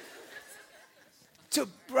to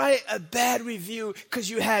write a bad review because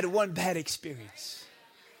you had one bad experience.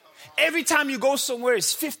 Every time you go somewhere,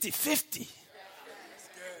 it's 50-50.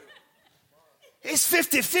 It's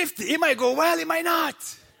 50-50. It might go well, it might not.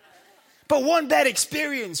 But one bad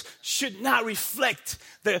experience should not reflect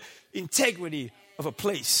the integrity of a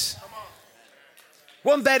place.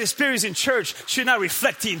 One bad experience in church should not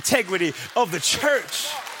reflect the integrity of the church.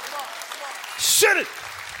 Shouldn't.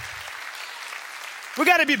 We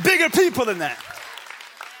got to be bigger people than that.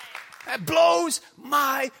 That blows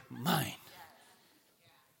my mind.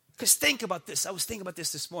 Because think about this. I was thinking about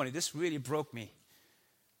this morning. This really broke me.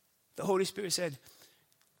 The Holy Spirit said,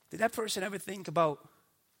 did that person ever think about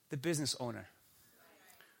the business owner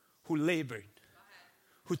who labored,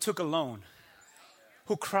 who took a loan,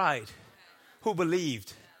 who cried, who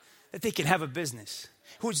believed that they can have a business,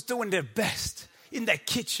 who's doing their best in that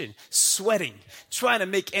kitchen, sweating, trying to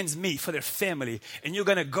make ends meet for their family, and you're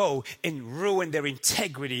going to go and ruin their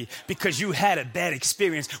integrity because you had a bad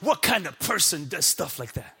experience? What kind of person does stuff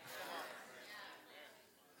like that?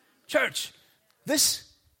 Church, this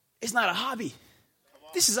is not a hobby.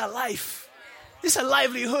 This is a life. This is a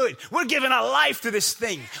livelihood. We're giving our life to this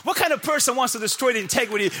thing. What kind of person wants to destroy the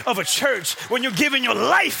integrity of a church when you're giving your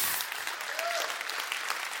life?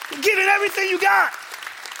 You're giving everything you got.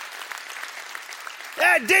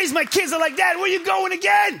 Days my kids are like, Dad, where you going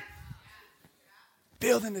again?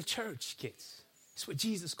 Building the church, kids. It's what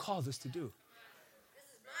Jesus called us to do.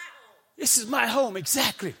 This is my home,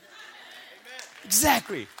 exactly.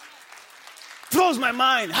 Exactly. Blows my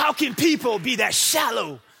mind. How can people be that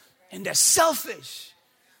shallow and that selfish?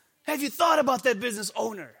 Have you thought about that business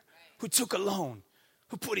owner who took a loan,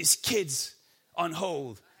 who put his kids on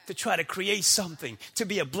hold to try to create something, to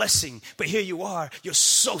be a blessing? But here you are, you're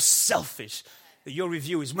so selfish that your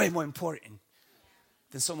review is way more important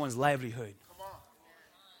than someone's livelihood.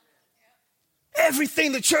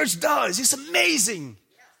 Everything the church does is amazing.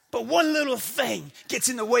 But one little thing gets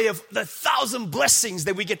in the way of the 1,000 blessings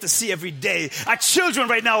that we get to see every day. Our children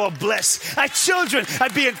right now are blessed. Our children are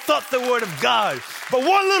being taught the word of God. But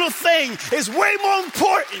one little thing is way more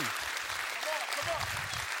important.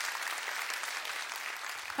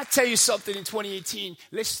 I'll tell you something in 2018.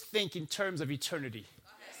 Let's think in terms of eternity.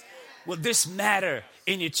 Will this matter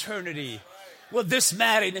in eternity? Will this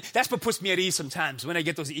matter? That's what puts me at ease sometimes when I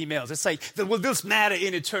get those emails. It's like, will this matter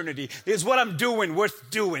in eternity? Is what I'm doing worth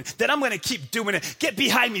doing? Then I'm going to keep doing it. Get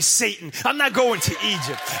behind me, Satan. I'm not going to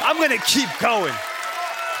Egypt. I'm going to keep going.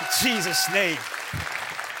 In Jesus' name.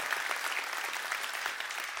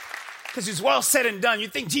 Because it's well said and done. You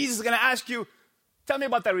think Jesus is going to ask you, tell me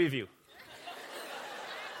about that review.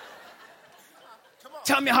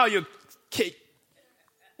 Tell me how your cake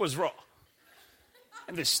was raw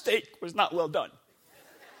and the steak was not well done.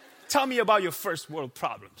 Tell me about your first world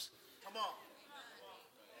problems.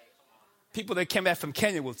 People that came back from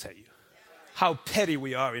Kenya will tell you how petty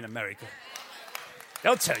we are in America.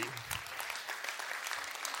 They'll tell you.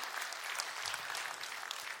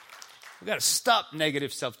 We've got to stop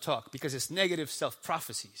negative self-talk because it's negative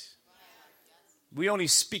self-prophecies. We only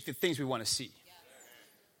speak the things we want to see.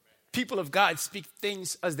 People of God speak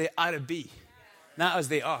things as they ought to be, not as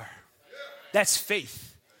they are. That's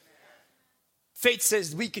faith. Faith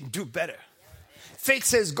says we can do better. Faith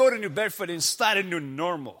says go to New Bedford and start a new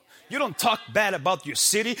normal. You don't talk bad about your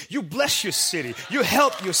city. You bless your city. You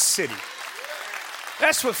help your city.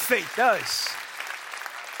 That's what faith does.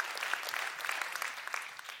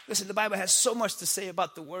 Listen, the Bible has so much to say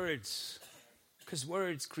about the words because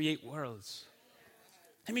words create worlds.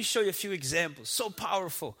 Let me show you a few examples. So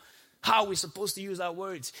powerful. How we're supposed to use our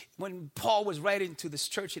words. When Paul was writing to this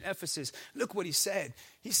church in Ephesus, look what he said.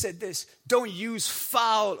 He said this, don't use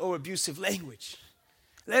foul or abusive language.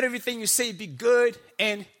 Let everything you say be good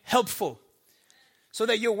and helpful so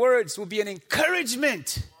that your words will be an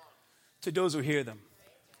encouragement to those who hear them.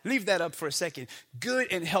 Leave that up for a second. Good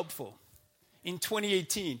and helpful. In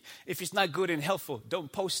 2018, if it's not good and helpful,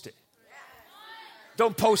 don't post it.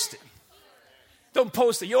 Don't post it. Don't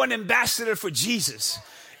post it. You're an ambassador for Jesus.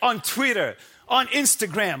 On Twitter, on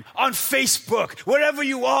Instagram, on Facebook, wherever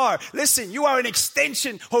you are. Listen, you are an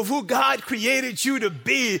extension of who God created you to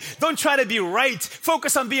be. Don't try to be right.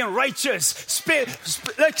 Focus on being righteous.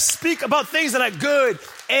 Speak about things that are good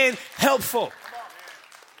and helpful.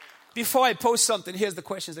 Before I post something, here's the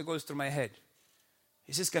questions that goes through my head.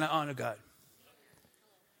 Is this going to honor God?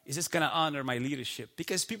 Is this going to honor my leadership?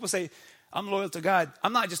 Because people say, I'm loyal to God.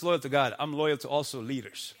 I'm not just loyal to God. I'm loyal to also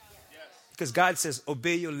leaders. Because God says,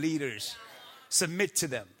 obey your leaders. Submit to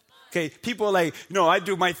them. Okay, people are like, no, I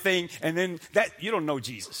do my thing. And then that, you don't know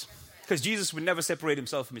Jesus. Because Jesus would never separate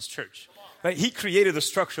himself from his church. Right? He created the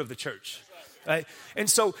structure of the church. Right? And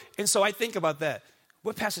so I think about that.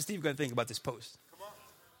 What Pastor Steve going to think about this post?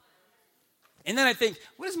 And then I think,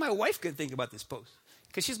 what is my wife going to think about this post?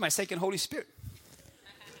 Because she's my second Holy Spirit.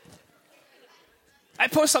 I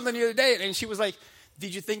posted something the other day and she was like,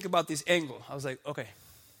 did you think about this angle? I was like, okay.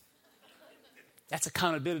 That's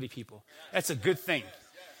accountability, people. That's a good thing.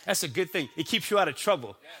 That's a good thing. It keeps you out of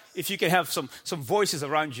trouble. If you can have some voices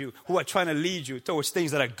around you who are trying to lead you towards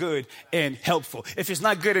things that are good and helpful. If it's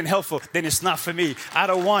not good and helpful, then it's not for me. I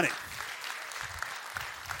don't want it.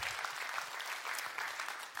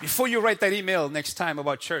 Before you write that email next time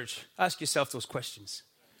about church, ask yourself those questions.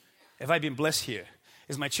 Have I been blessed here?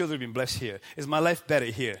 Is my children been blessed here? Is my life better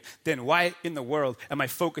here? Then why in the world am I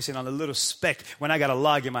focusing on a little speck when I got a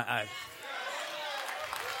log in my eye?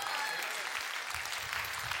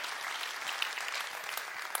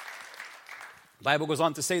 The Bible goes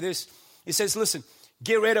on to say this. It says, listen,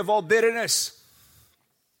 get rid of all bitterness,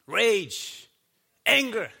 rage,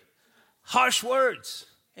 anger, harsh words,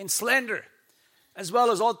 and slander, as well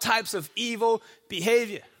as all types of evil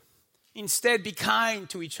behavior. Instead, be kind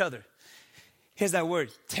to each other. Here's that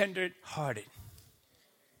word, tender-hearted.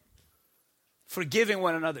 Forgiving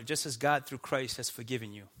one another, just as God through Christ has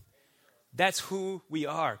forgiven you. That's who we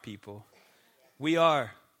are, people. We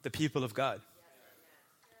are the people of God.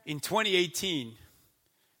 In 2018,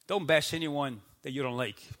 don't bash anyone that you don't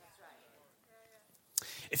like.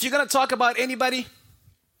 If you're going to talk about anybody,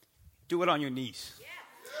 do it on your knees.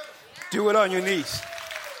 Do it on your knees.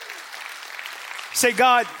 Say,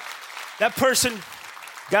 God, that person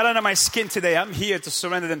got under my skin today. I'm here to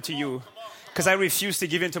surrender them to you. Because I refuse to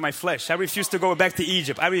give in to my flesh. I refuse to go back to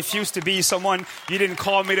Egypt. I refuse to be someone you didn't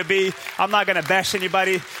call me to be. I'm not going to bash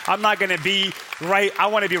anybody. I'm not going to be right. I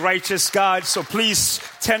want to be righteous, God. So please,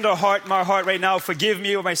 tender heart my heart right now. Forgive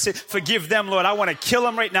me of my sin. Forgive them, Lord. I want to kill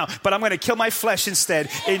them right now. But I'm going to kill my flesh instead.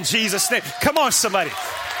 In Jesus' name. Come on, somebody.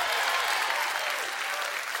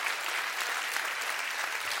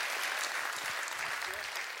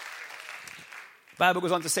 Bible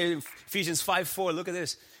goes on to say in Ephesians 5:4, look at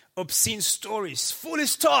this. Obscene stories,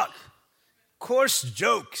 foolish talk, coarse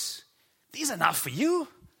jokes. These are not for you.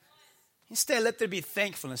 Instead, let there be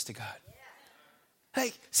thankfulness to God.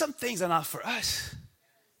 Like, some things are not for us.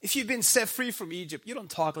 If you've been set free from Egypt, you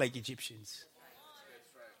don't talk like Egyptians.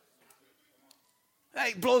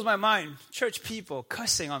 Like, it blows my mind. Church people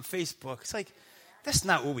cussing on Facebook. It's like, that's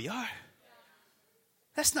not who we are.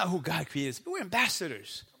 That's not who God created us. We're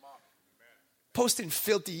ambassadors. Posting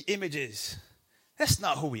filthy images. That's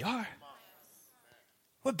not who we are.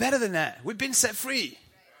 We're better than that. We've been set free.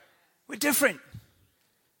 We're different.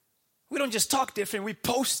 We don't just talk different, we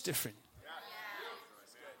post different.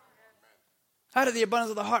 Out of the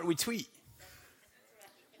abundance of the heart, we tweet.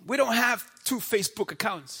 We don't have 2 Facebook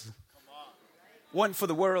accounts. One for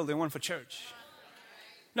the world and one for church.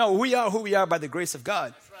 No, we are who we are by the grace of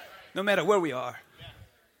God. No matter where we are.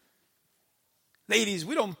 Ladies,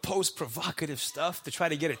 we don't post provocative stuff to try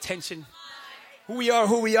to get attention. Who we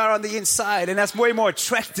are on the inside. And that's way more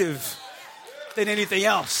attractive than anything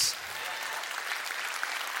else.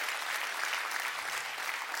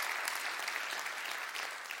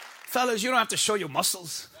 Fellas, you don't have to show your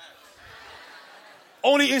muscles.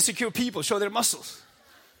 Only insecure people show their muscles.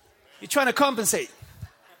 You're trying to compensate.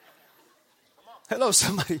 Hello,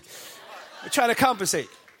 somebody. You're trying to compensate.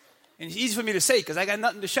 And it's easy for me to say because I got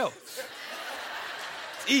nothing to show.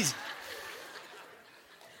 It's easy.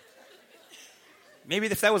 Maybe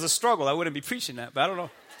if that was a struggle, I wouldn't be preaching that, but I don't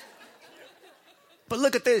know. But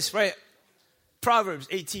look at this, right? Proverbs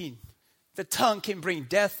 18. The tongue can bring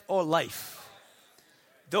death or life.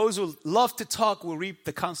 Those who love to talk will reap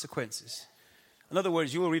the consequences. In other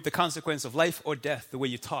words, you will reap the consequence of life or death the way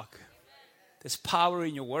you talk. There's power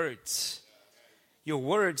in your words. Your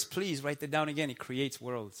words, please write that down again. It creates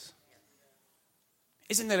worlds.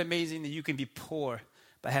 Isn't that amazing that you can be poor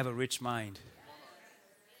but have a rich mind?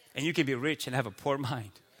 And you can be rich and have a poor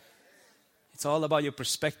mind. It's all about your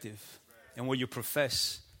perspective and what you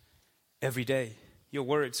profess every day. Your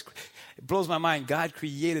words. It blows my mind. God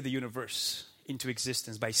created the universe into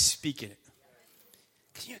existence by speaking it.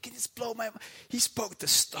 Can this blow my mind? He spoke the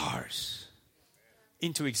stars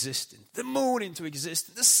into existence, the moon into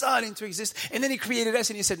existence, the sun into existence, and then he created us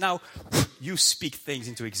and he said, now you speak things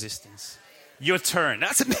into existence. Your turn.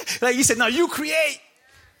 That's like he said, now you create.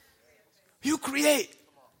 You create.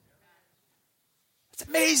 It's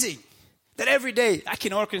amazing that every day I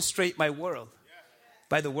can orchestrate my world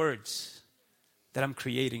by the words that I'm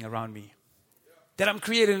creating around me. That I'm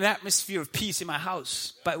creating an atmosphere of peace in my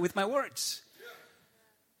house with my words.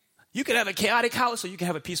 You can have a chaotic house or you can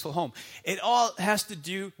have a peaceful home. It all has to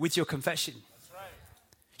do with your confession.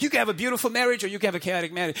 You can have a beautiful marriage or you can have a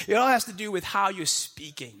chaotic marriage. It all has to do with how you're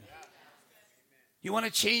speaking. You want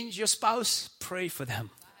to change your spouse? Pray for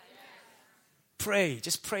them. Pray.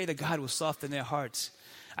 Just pray that God will soften their hearts.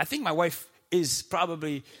 I think my wife is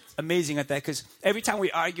probably amazing at that because every time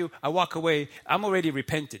we argue, I walk away, I'm already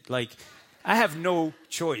repented. Like, I have no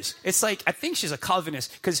choice. It's like, I think she's a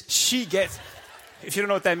Calvinist because she gets, if you don't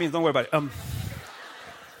know what that means, don't worry about it.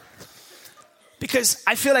 Because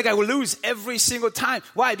I feel like I will lose every single time.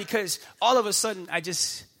 Why? Because all of a sudden, I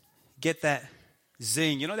just get that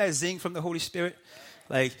zing. You know that zing from the Holy Spirit?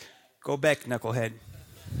 Like, go back, knucklehead.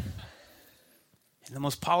 And the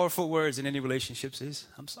most powerful words in any relationships is,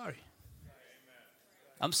 I'm sorry.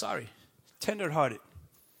 I'm sorry. Tender-hearted.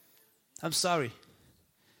 I'm sorry.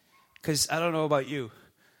 Because I don't know about you.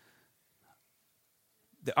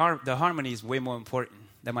 The harmony is way more important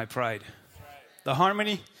than my pride. The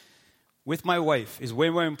harmony with my wife is way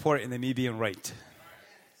more important than me being right.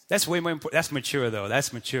 That's way more important. That's mature, though.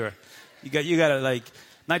 That's mature. You gotta like,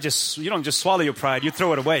 not just, you don't just swallow your pride, you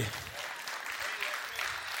throw it away.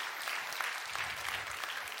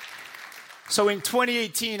 So in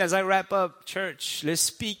 2018, as I wrap up, church, let's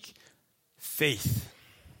speak faith.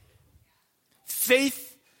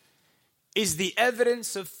 Faith is the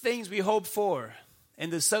evidence of things we hope for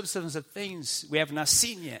and the substance of things we have not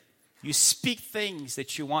seen yet. You speak things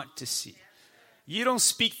that you want to see. You don't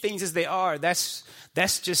speak things as they are. That's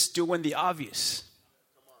just doing the obvious.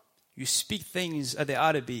 You speak things as they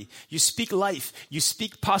ought to be. You speak life. You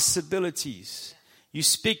speak possibilities. You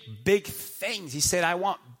speak big things. He said, I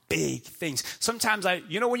want big things. Sometimes when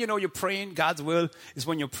you know you're praying God's will is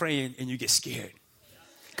when you're praying and you get scared.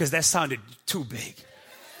 Because that sounded too big.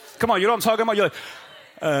 Come on, you know what I'm talking about?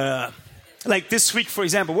 You're like this week, for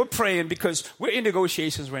example, we're praying because we're in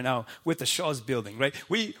negotiations right now with the Shaw's building, right?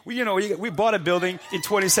 We bought a building in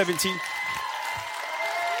 2017.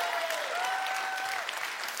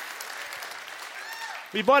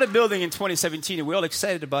 We bought a building in 2017 and we're all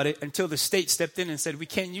excited about it until the state stepped in and said we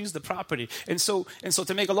can't use the property. And so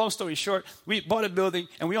to make a long story short, we bought a building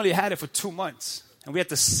and we only had it for 2 months and we had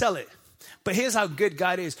to sell it. But here's how good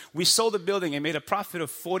God is. We sold the building and made a profit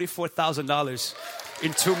of $44,000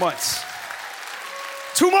 in 2 months.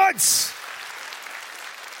 2 months!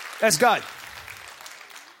 That's God.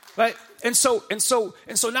 Right? And so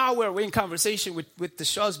now we're in conversation with the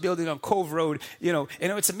Shaw's building on Cove Road, and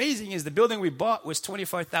what's amazing is the building we bought was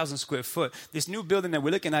 25,000 square foot. This new building that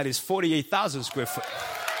we're looking at is 48,000 square foot.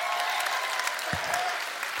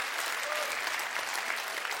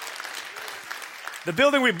 The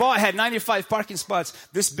building we bought had 95 parking spots.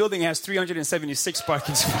 This building has 376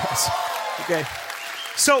 parking spots. Okay.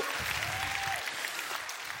 So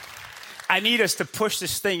I need us to push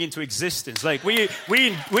this thing into existence. Like we're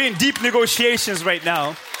in deep negotiations right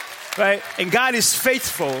now, right? And God is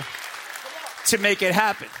faithful to make it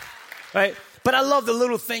happen, right? But I love the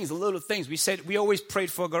little things. We always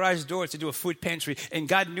prayed for a garage door to do a food pantry, and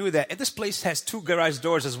God knew that. And this place has 2 garage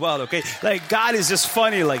doors as well, okay? Like God is just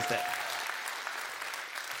funny like that.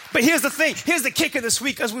 But here's the thing. Here's the kicker this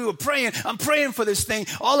week. As we were praying, I'm praying for this thing.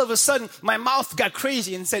 All of a sudden, my mouth got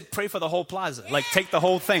crazy and said, pray for the whole plaza. Like, take the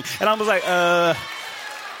whole thing. And I was like,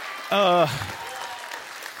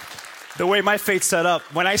 the way my faith set up,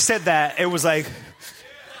 when I said that, it was like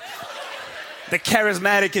the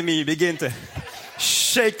charismatic in me began to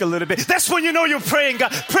shake a little bit. That's when you know you're praying,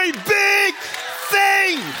 God. Pray big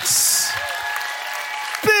things.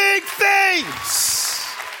 Big things.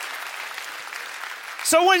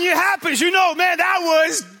 So when it happens, man, that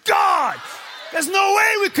was God. There's no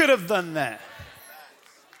way we could have done that.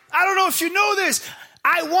 I don't know if you know this.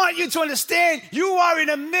 I want you to understand you are in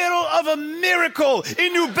the middle of a miracle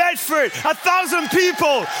in New Bedford. 1,000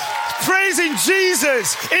 people praising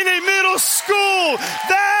Jesus in a middle school.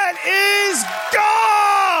 That is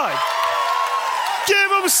God.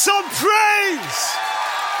 Give him some praise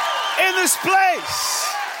in this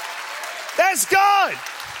place. That's God.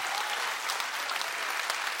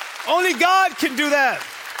 Only God can do that.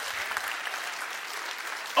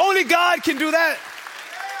 Only God can do that.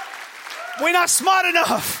 We're not smart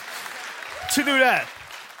enough to do that.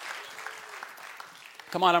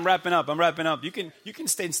 Come on, I'm wrapping up. You can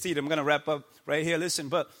stay seated. I'm going to wrap up right here. Listen,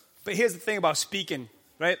 but here's the thing about speaking,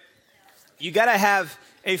 right? You got to have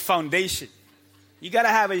a foundation. You got to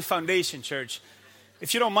have a foundation, church.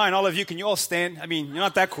 If you don't mind, all of you, can you all stand? I mean, you're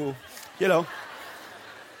not that cool,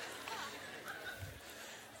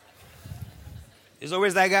 There's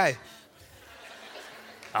always that guy.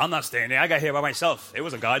 I'm not standing. I got here by myself. It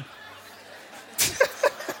wasn't God.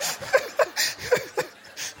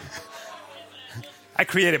 I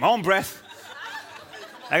created my own breath.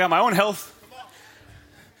 I got my own health.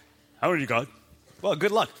 I don't need God. Well,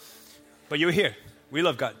 good luck. But you're here. We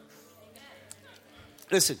love God.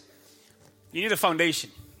 Listen, you need a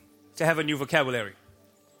foundation to have a new vocabulary.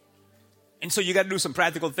 And so you got to do some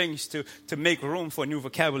practical things to make room for a new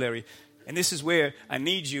vocabulary. And this is where I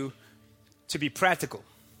need you to be practical.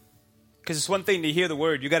 Because it's one thing to hear the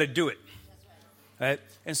word, you got to do it. Right?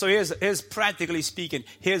 And so here's practically speaking,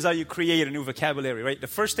 here's how you create a new vocabulary, right? The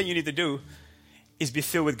first thing you need to do is be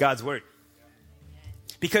filled with God's word.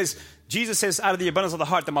 Because Jesus says, out of the abundance of the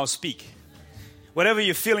heart, the mouth speak. Whatever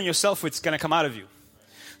you're filling yourself with is going to come out of you.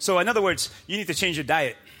 So in other words, you need to change your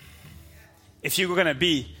diet if you're going to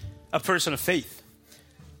be a person of faith.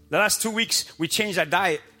 The last 2 weeks, we changed our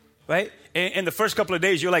diet. Right? And the first couple of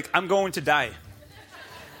days, you're like, I'm going to die.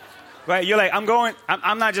 Right? You're like,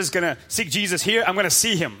 I'm not just going to seek Jesus here. I'm going to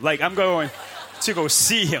see him. Like, I'm going to go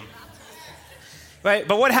see him. Right?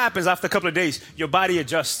 But what happens after a couple of days? Your body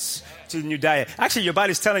adjusts to the new diet. Actually, your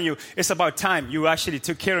body's telling you, it's about time you actually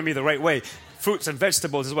took care of me the right way. Fruits and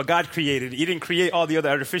vegetables is what God created. He didn't create all the other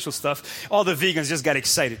artificial stuff. All the vegans just got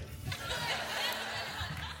excited.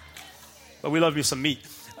 But we love you some meat.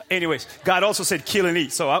 Anyways, God also said kill and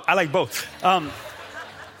eat, so I like both.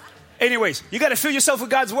 Anyways, you got to fill yourself with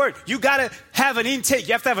God's word. You got to have an intake.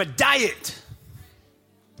 You have to have a diet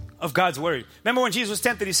of God's word. Remember when Jesus was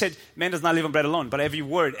tempted, he said, man does not live on bread alone, but every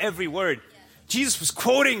word. Yes. Jesus was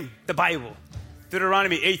quoting the Bible,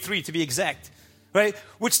 Deuteronomy 8:3 to be exact, right?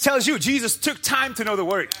 Which tells you Jesus took time to know the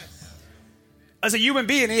word. As a human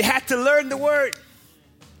being, he had to learn the word.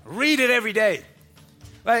 Read it every day,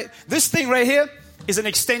 right? This thing right here is an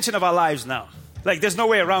extension of our lives now. Like, there's no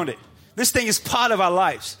way around it. This thing is part of our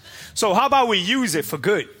lives. So how about we use it for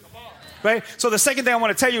good? Right? So the second thing I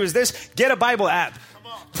want to tell you is this. Get a Bible app.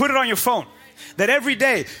 Put it on your phone. that every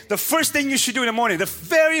day, the first thing you should do in the morning, the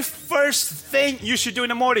very first thing you should do in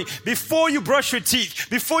the morning, before you brush your teeth,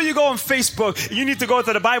 before you go on Facebook, you need to go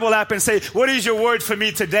to the Bible app and say, what is your word for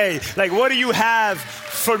me today? Like, what do you have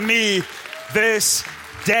for me this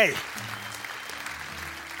day?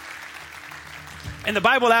 In the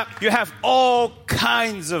Bible app, you have all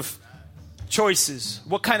kinds of choices,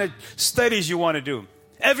 what kind of studies you want to do.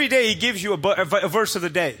 Every day he gives you a verse of the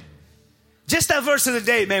day. Just that verse of the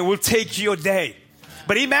day, man, will take your day.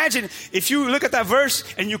 But imagine if you look at that verse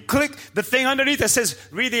and you click the thing underneath that says,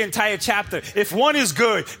 read the entire chapter. If one is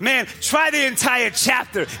good, man, try the entire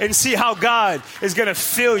chapter and see how God is going to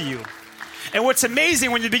fill you. And what's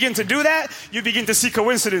amazing when you begin to do that, you begin to see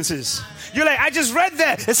coincidences. You're like, I just read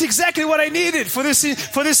that. That's exactly what I needed for this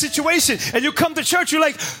situation. And you come to church, you're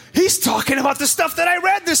like, he's talking about the stuff that I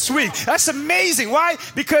read this week. That's amazing. Why?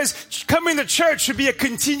 Because coming to church should be a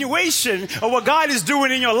continuation of what God is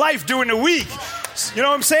doing in your life during the week. You know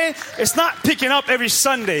what I'm saying? It's not picking up every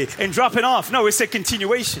Sunday and dropping off. No, it's a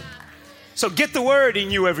continuation. So get the word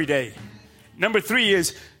in you every day. Number 3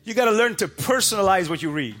 is you got to learn to personalize what you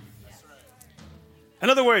read. In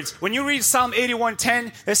other words, when you read Psalm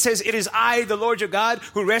 81:10, it says, it is I, the Lord your God,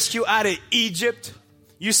 who rescued you out of Egypt.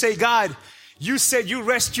 You say, God, you said you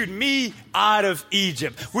rescued me out of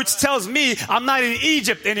Egypt, which tells me I'm not in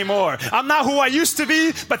Egypt anymore. I'm not who I used to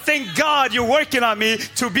be, but thank God you're working on me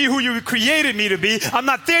to be who you created me to be. I'm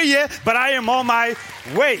not there yet, but I am on my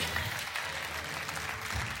way.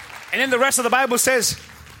 And then the rest of the Bible says,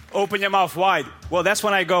 open your mouth wide. Well, that's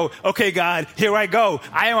when I go, okay, God, here I go.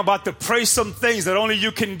 I am about to pray some things that only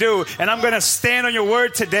you can do. And I'm going to stand on your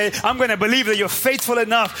word today. I'm going to believe that you're faithful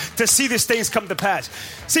enough to see these things come to pass.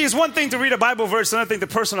 See, it's one thing to read a Bible verse, another thing to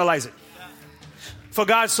personalize it. For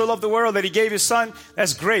God so loved the world that he gave his son,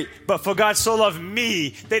 that's great. But for God so loved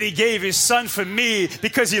me that he gave his son for me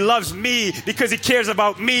because he loves me, because he cares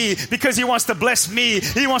about me, because he wants to bless me,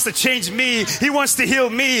 he wants to change me, he wants to heal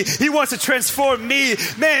me, he wants to transform me.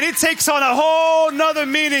 Man, it takes on a whole nother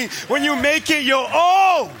meaning when you make it your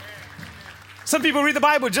own. Some people read the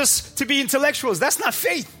Bible just to be intellectuals. That's not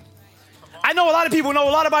faith. I know a lot of people know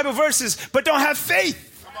a lot of Bible verses, but don't have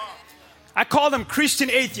faith. I call them Christian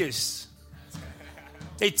atheists.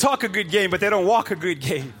 They talk a good game, but they don't walk a good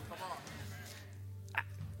game.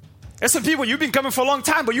 There's some people, you've been coming for a long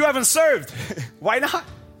time, but you haven't served. Why not?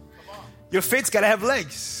 Your faith's got to have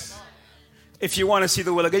legs. If you want to see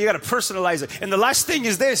the will of God, you got to personalize it. And the last thing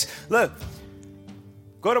is this. Look,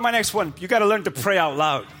 go to my next one. You got to learn to pray out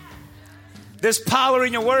loud. There's power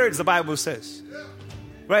in your words, the Bible says.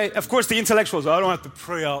 Right? Of course, the intellectuals, I don't have to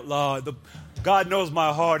pray out loud. God knows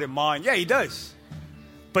my heart and mind. Yeah, he does.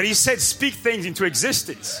 But he said, speak things into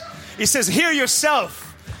existence. He says, hear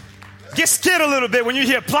yourself. Get scared a little bit when you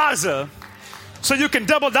hear plaza, so you can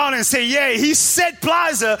double down and say, yeah, he said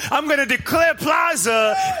plaza. I'm going to declare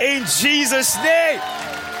plaza in Jesus' name.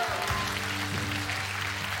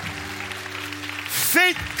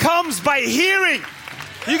 Faith comes by hearing.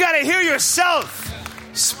 You got to hear yourself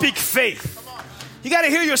speak faith. You got to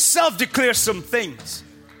hear yourself declare some things.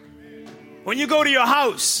 When you go to your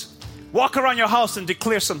house, walk around your house and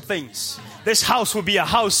declare some things. This house will be a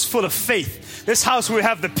house full of faith. This house will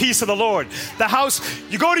have the peace of the Lord. The house,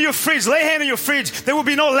 you go to your fridge, lay hand on your fridge. There will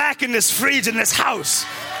be no lack in this fridge, in this house.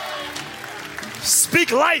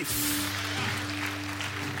 Speak life.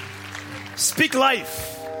 Speak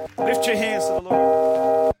life. Lift your hands to the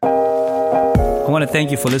Lord. I want to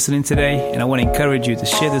thank you for listening today, and I want to encourage you to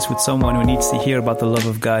share this with someone who needs to hear about the love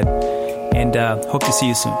of God. And hope to see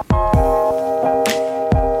you soon.